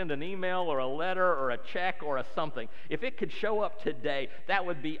could just send an email or a letter or a check or a something, if it could show up today, that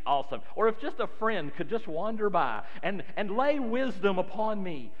would be awesome. Or if just a friend could just wander by and lay wisdom upon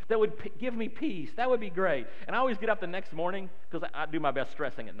me that would give me peace, that would be great. And I always get up the next morning, because I do my best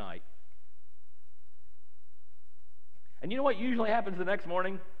stressing at night. And you know what usually happens the next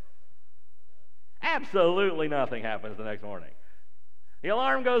morning? Absolutely nothing happens the next morning. The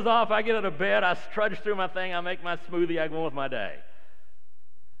alarm goes off, I get out of bed, I trudge through my thing, I make my smoothie, I go on with my day.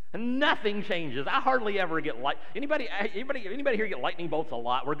 And nothing changes. I hardly ever get anybody here get lightning bolts a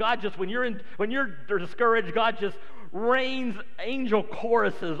lot, where God just, when you're discouraged, God just rains angel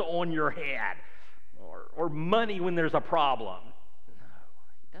choruses on your head. Or money when there's a problem. No,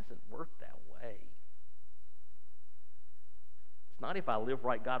 it doesn't work that way. Not if I live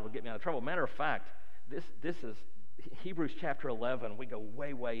right, God will get me out of trouble. Matter of fact, this is Hebrews chapter 11. We go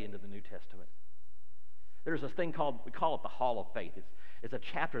way, way into the New Testament. There's this thing we call it the Hall of Faith. It's a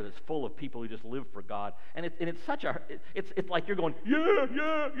chapter that's full of people who just live for God. And it's like you're going, yeah,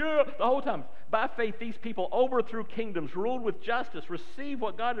 the whole time. By faith, these people overthrew kingdoms, ruled with justice, received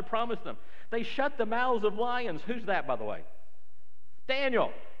what God had promised them. They shut the mouths of lions. Who's that, by the way?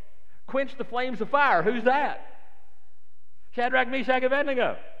 Daniel. Quenched the flames of fire. Who's that? Shadrach, Meshach,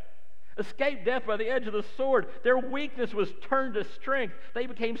 Abednego. Escaped death by the edge of the sword. Their weakness was turned to strength. They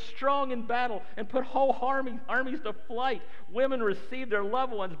became strong in battle and put whole armies to flight. Women received their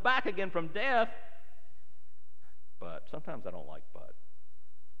loved ones back again from death. But sometimes I don't like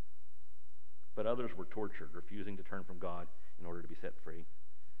but others were tortured, refusing to turn from God in order to be set free.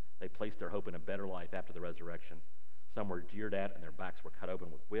 They placed their hope in a better life after the resurrection. Some were jeered at and their backs were cut open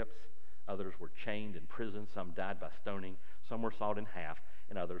with whips. Others were chained in prison. Some died by stoning. Some were sawed in half,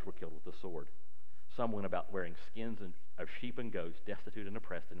 and others were killed with the sword. Some went about wearing skins of sheep and goats, destitute and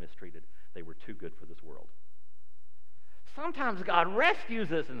oppressed and mistreated. They were too good for this world. Sometimes God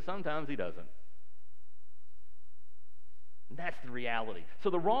rescues us, and sometimes he doesn't. And that's the reality. So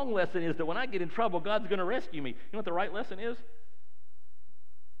the wrong lesson is that when I get in trouble, God's going to rescue me. You know what the right lesson is?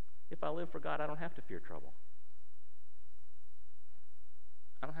 If I live for God, I don't have to fear trouble.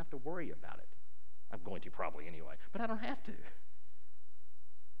 I don't have to worry about it. I'm going to probably anyway, but I don't have to.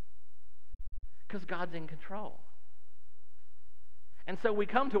 Because God's in control. And so we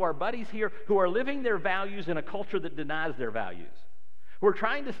come to our buddies here who are living their values in a culture that denies their values. We're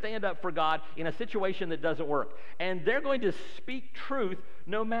trying to stand up for God in a situation that doesn't work. And they're going to speak truth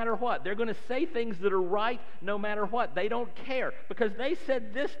no matter what. They're going to say things that are right no matter what. They don't care because they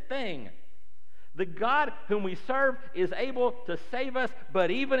said this thing. The God whom we serve is able to save us, but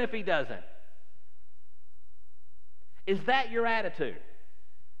even if he doesn't. Is that your attitude?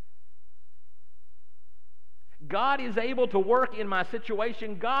 God is able to work in my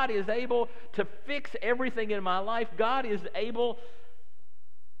situation. God is able to fix everything in my life. God is able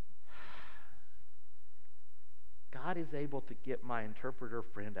to get my interpreter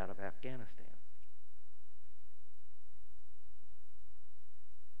friend out of Afghanistan.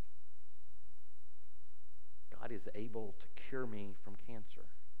 God is able to cure me from cancer.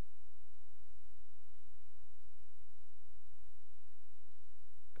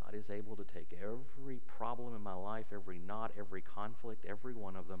 God is able to take every problem in my life, every knot, every conflict, every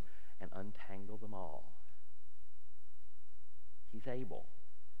one of them, and untangle them all. He's able.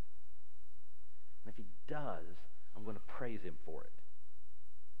 And if he does, I'm going to praise him for it.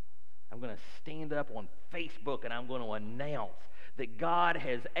 I'm going to stand up on Facebook and I'm going to announce that God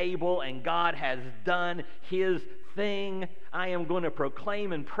has able and God has done his thing. I am going to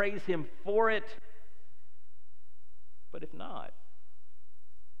proclaim and praise him for it. But if not,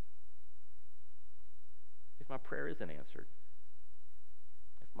 if my prayer isn't answered,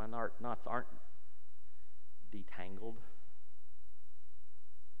 if my knots aren't detangled,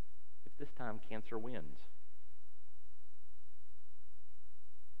 if this time cancer wins,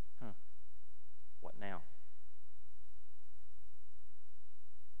 what now?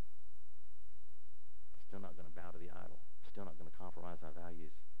 Still not going to bow to the idol. Still not going to compromise my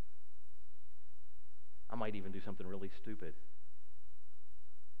values. I might even do something really stupid,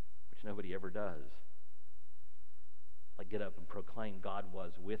 which nobody ever does. Like get up and proclaim God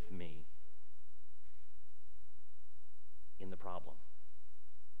was with me in the problem.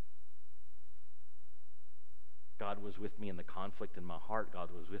 God was with me in the conflict in my heart. God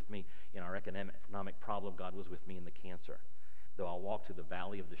was with me in our economic problem. God was with me in the cancer. Though I walked through the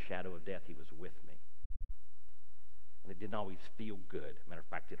valley of the shadow of death, he was with me. And it didn't always feel good. Matter of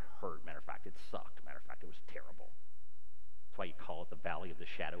fact, it hurt. Matter of fact, it sucked. Matter of fact, it was terrible. That's why you call it the valley of the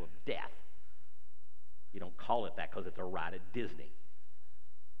shadow of death. You don't call it that because it's a ride at Disney.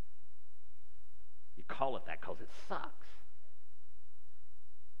 You call it that because it sucks.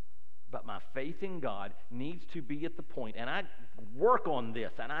 But my faith in God needs to be at the point, and I work on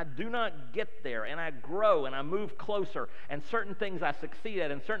this, and I do not get there, and I grow, and I move closer, and certain things I succeed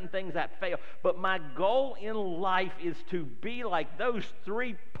at, and certain things I fail. But my goal in life is to be like those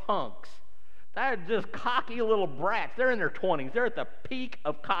three punks. They're just cocky little brats. They're in their 20s. They're at the peak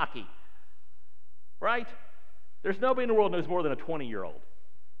of cocky. Right? There's nobody in the world knows more than a 20-year-old.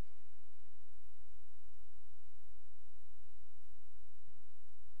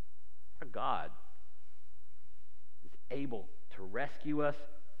 Our God is able to rescue us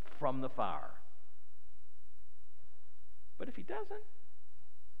from the fire. But if he doesn't,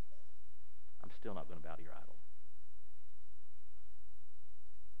 I'm still not going to bow to your idol.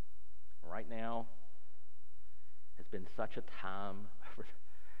 Right now has been such a time.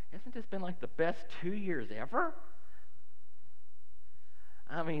 Hasn't this been like the best 2 years ever?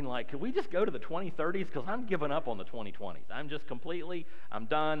 I mean, like, could we just go to the 2030s? Because I'm giving up on the 2020s. I'm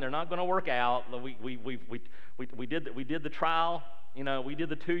done. They're not going to work out. We did the trial. You know, we did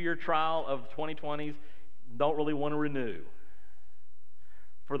the 2-year trial of the 2020s. Don't really want to renew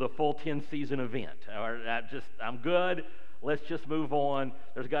for the full 10-season event. I'm good. Let's just move on.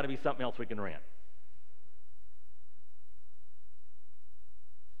 There's got to be something else we can rent.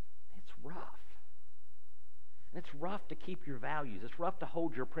 It's rough. And it's rough to keep your values. It's rough to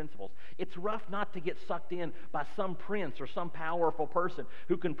hold your principles. It's rough not to get sucked in by some prince or some powerful person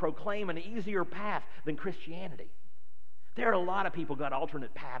who can proclaim an easier path than Christianity. There are a lot of people got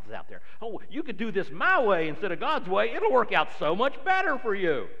alternate paths out there. Oh, you could do this my way instead of God's way. It'll work out so much better for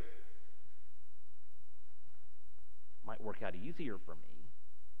you. Might work out easier for me.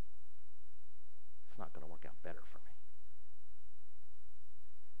 It's not going to work out better for me.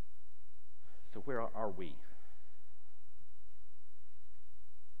 So So where are we?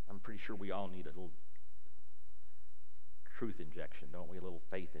 I'm pretty sure we all need a little truth injection, don't we? A little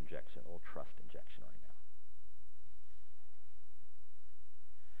faith injection, a little trust injection right now.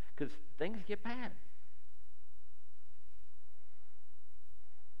 Because things get bad.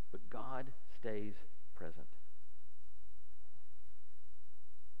 But God stays present.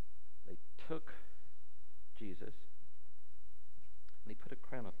 They took Jesus, and they put a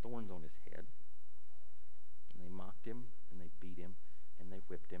crown of thorns on his head, and they mocked him, and they beat him, and they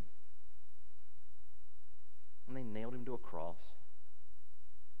whipped him, and they nailed him to a cross.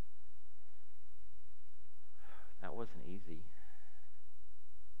 That wasn't easy.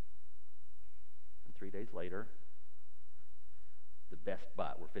 And 3 days later, the best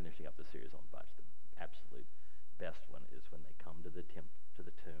but, we're finishing up the series on butts, the absolute best one is when they come to the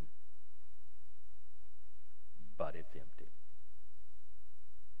tomb, but it's empty.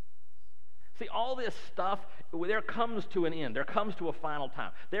 See, all this stuff, there comes to an end. There comes to a final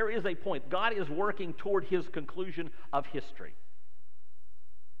time. There is a point. God is working toward his conclusion of history.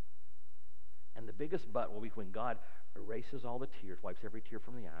 And the biggest but will be when God erases all the tears, wipes every tear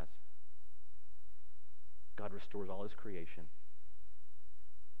from the eyes. God restores all his creation.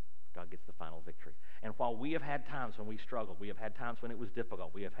 God gets the final victory. And while we have had times when we struggled, we have had times when it was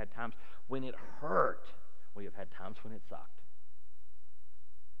difficult, we have had times when it hurt, we have had times when it sucked,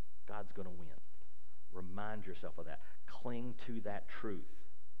 God's going to win. Remind yourself of that. Cling to that truth.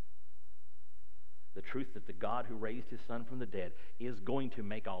 The truth that the God who raised his son from the dead is going to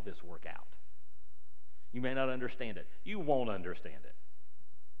make all this work out. You may not understand it. You won't understand it.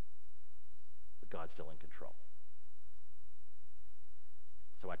 But God's still in control.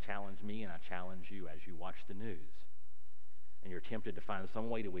 So I challenge me and I challenge you as you watch the news and you're tempted to find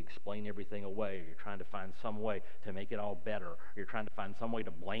some way to explain everything away, or you're trying to find some way to make it all better, or you're trying to find some way to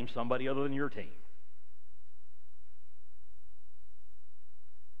blame somebody other than your team.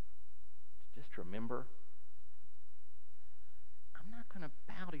 Just remember, I'm not going to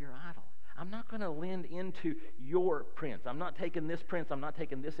bow to your idol. I'm not going to lend into your prince. I'm not taking this prince. I'm not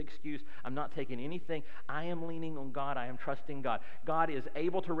taking this excuse. I'm not taking anything. I am leaning on God. I am trusting God. God is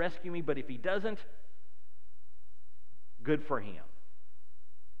able to rescue me, but if he doesn't, good for him.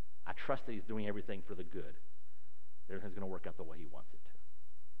 I trust that he's doing everything for the good. Everything's going to work out the way he wants it to.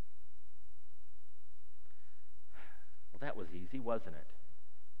 Well, that was easy, wasn't it?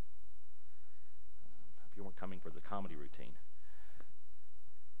 If you weren't coming for the comedy routine.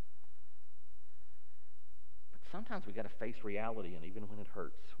 But sometimes we got to face reality, and even when it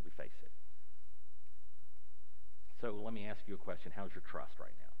hurts, we face it. So let me ask you a question. How's your trust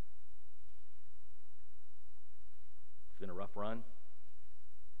right now? It's been a rough run.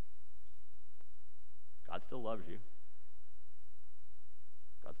 God still loves you.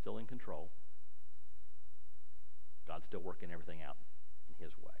 God's still in control. God's still working everything out in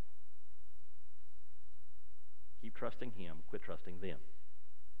his way. Keep trusting him. Quit trusting them.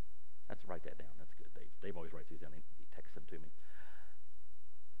 Let's write that down. That's good, Dave. Dave always writes these down. He texts them to me.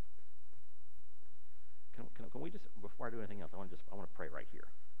 Can we just, before I do anything else, I want to pray right here.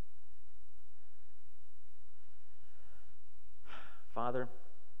 Father,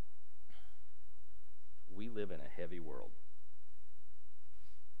 we live in a heavy world.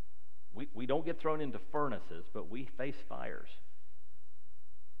 We don't get thrown into furnaces, but we face fires.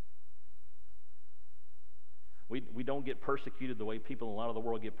 We don't get persecuted the way people in a lot of the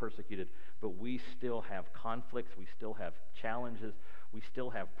world get persecuted, but we still have conflicts, we still have challenges, we still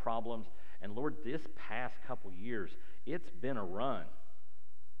have problems. And Lord, this past couple years, it's been a run.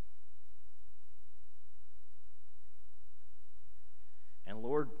 And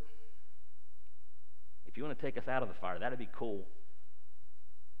Lord, if you want to take us out of the fire, that'd be cool.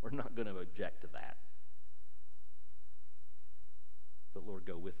 We're not going to object to that. But Lord,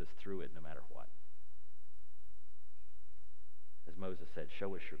 go with us through it no matter what. As Moses said,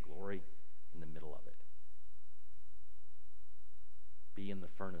 show us your glory in the middle of it. Be in the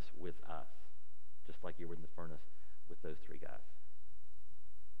furnace with us, just like you were in the furnace with those three guys.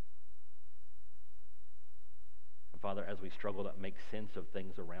 And Father, as we struggle to make sense of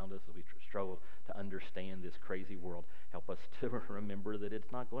things around us, as we struggle to understand this crazy world, help us to remember that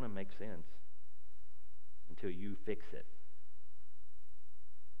it's not going to make sense until you fix it.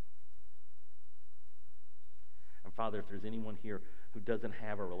 And Father, if there's anyone here who doesn't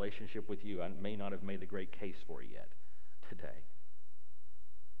have a relationship with you, I may not have made a great case for it yet today.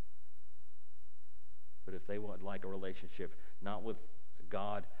 But if they would like a relationship, not with a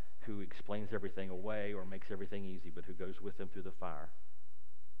God who explains everything away or makes everything easy, but who goes with them through the fire,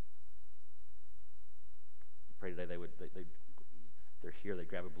 I pray today they're here, they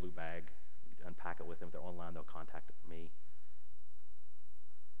grab a blue bag, unpack it with them. If they're online, they'll contact me,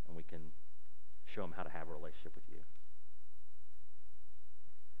 and we can show them how to have a relationship with you.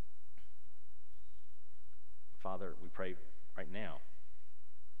 Father, we pray right now.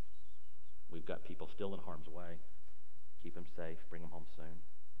 We've got people still in harm's way. Keep them safe. Bring them home soon.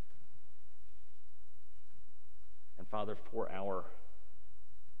 And Father, for our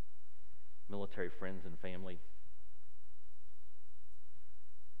military friends and family,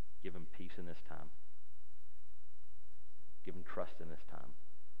 give them peace in this time. Give them trust in this time.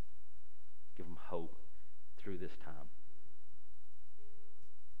 Give them hope through this time.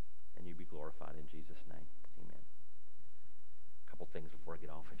 And you be glorified in Jesus' name. Amen. A couple things before I get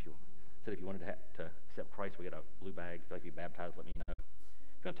off. If you wanted to accept Christ, we got a blue bag. If you'd like to be baptized, let me know.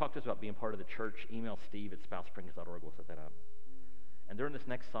 If you want to talk to us about being part of the church, email steve@spoutsprings.org. We'll set that up. And during this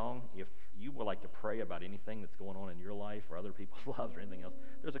next song, if you would like to pray about anything that's going on in your life or other people's lives or anything else,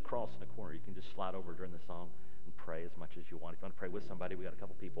 there's a cross in the corner. You can just slide over during the song and pray as much as you want. If you want to pray with somebody, we got a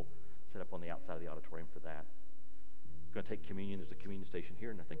couple people set up on the outside of the auditorium for that. If you're going to take communion, there's a communion station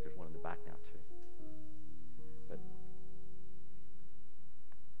here, and I think there's one in the back now too. But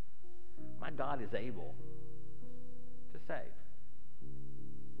my God is able to save.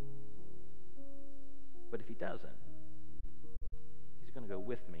 But if he doesn't, he's going to go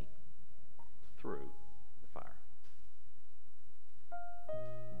with me through the fire.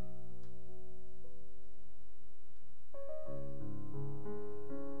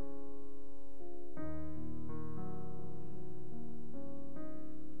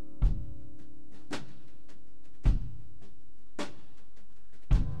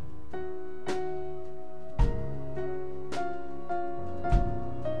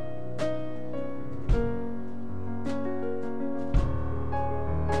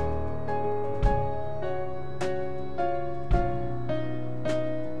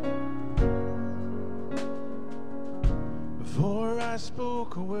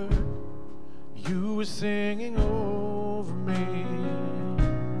 Spoke a word, you were singing over me.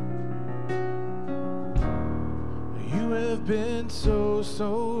 You have been so,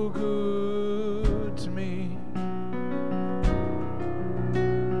 so good to me.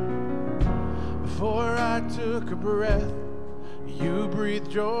 Before I took a breath, you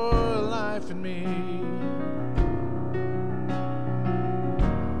breathed your life in me.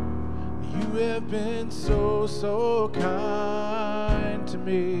 You have been so, so kind to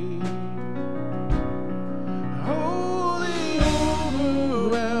me. Holy,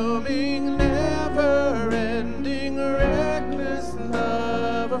 overwhelming, never-ending, reckless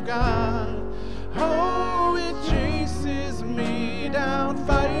love of God. Oh, it chases me down,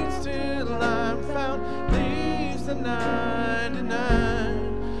 fights till I'm found, leaves the 99.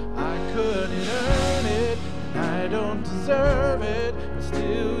 I couldn't earn it, and I don't deserve it, but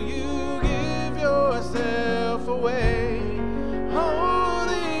still you give yourself away.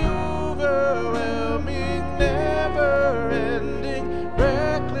 Holy, overwhelming, never-ending,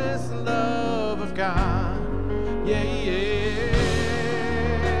 reckless love of God. Yeah, yeah.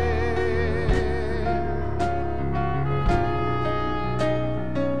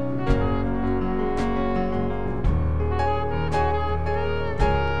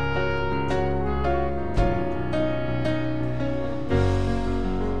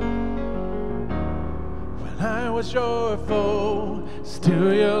 When I was your foe,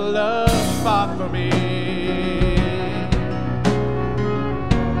 still your love fought for me.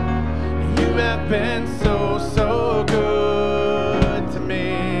 You have been so, so good to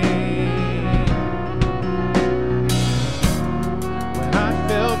me. When I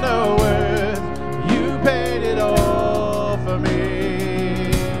felt no worth, you paid it all for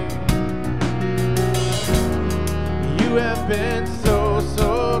me. You have been so,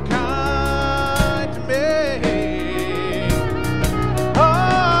 so kind to me.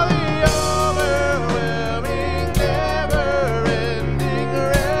 Oh, the overwhelming, never-ending,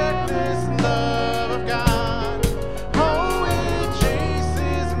 reckless love of God. Oh, it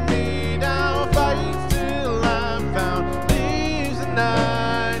chases me down, fights till I'm found, leaves a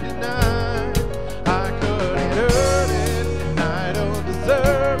 99. I couldn't earn it, and I don't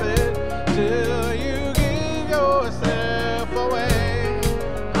deserve it, till you give yourself away.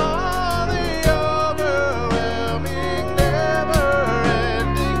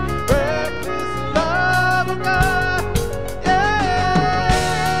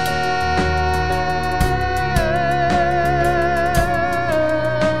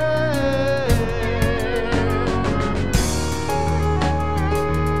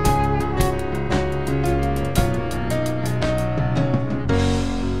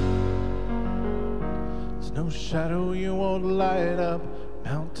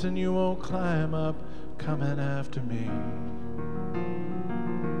 mountain you won't climb up, coming after me.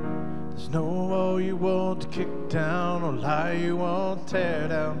 There's no wall you won't kick down, or lie you won't tear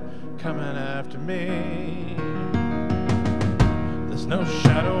down, coming after me. There's no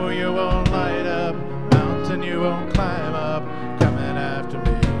shadow you won't light up, mountain you won't climb up, coming after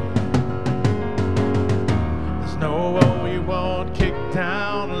me. There's no wall you won't kick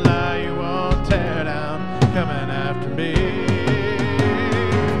down, or lie you won't tear down, coming after me.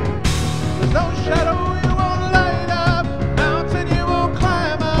 There's no shadow you won't light up, mountain you won't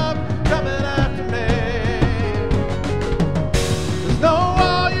climb up, coming after me. There's no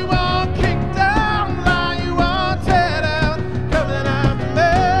wall you won't kick down, lie you won't tear down, coming after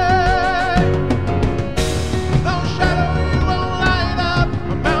me. No shadow you won't light up,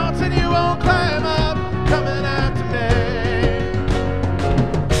 a mountain you won't climb up, coming after me.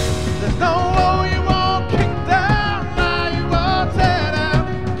 There's no wall you won't kick down, lie you won't tear down,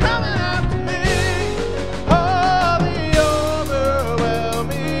 coming after me. Oh, the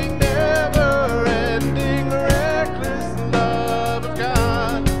overwhelming, never-ending, reckless love of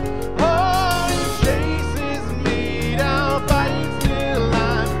God. Oh, He chases me down, fights till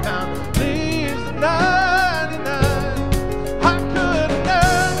I'm found, leaves the 99. I couldn't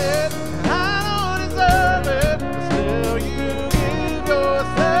earn it, and I don't deserve it, but still you give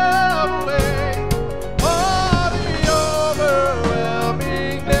yourself away. Oh, the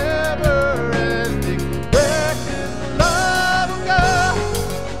overwhelming, never-ending, reckless love of God.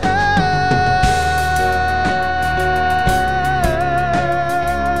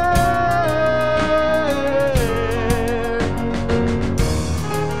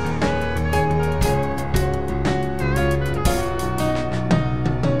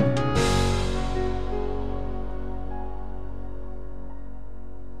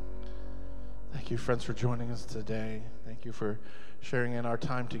 Thank you, friends, for joining us today. Thank you for sharing in our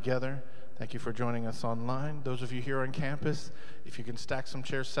time together. Thank you for joining us online. Those of you here on campus, if you can stack some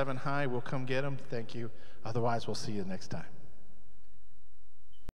chairs 7 high, we'll come get them. Thank you. Otherwise, we'll see you next time.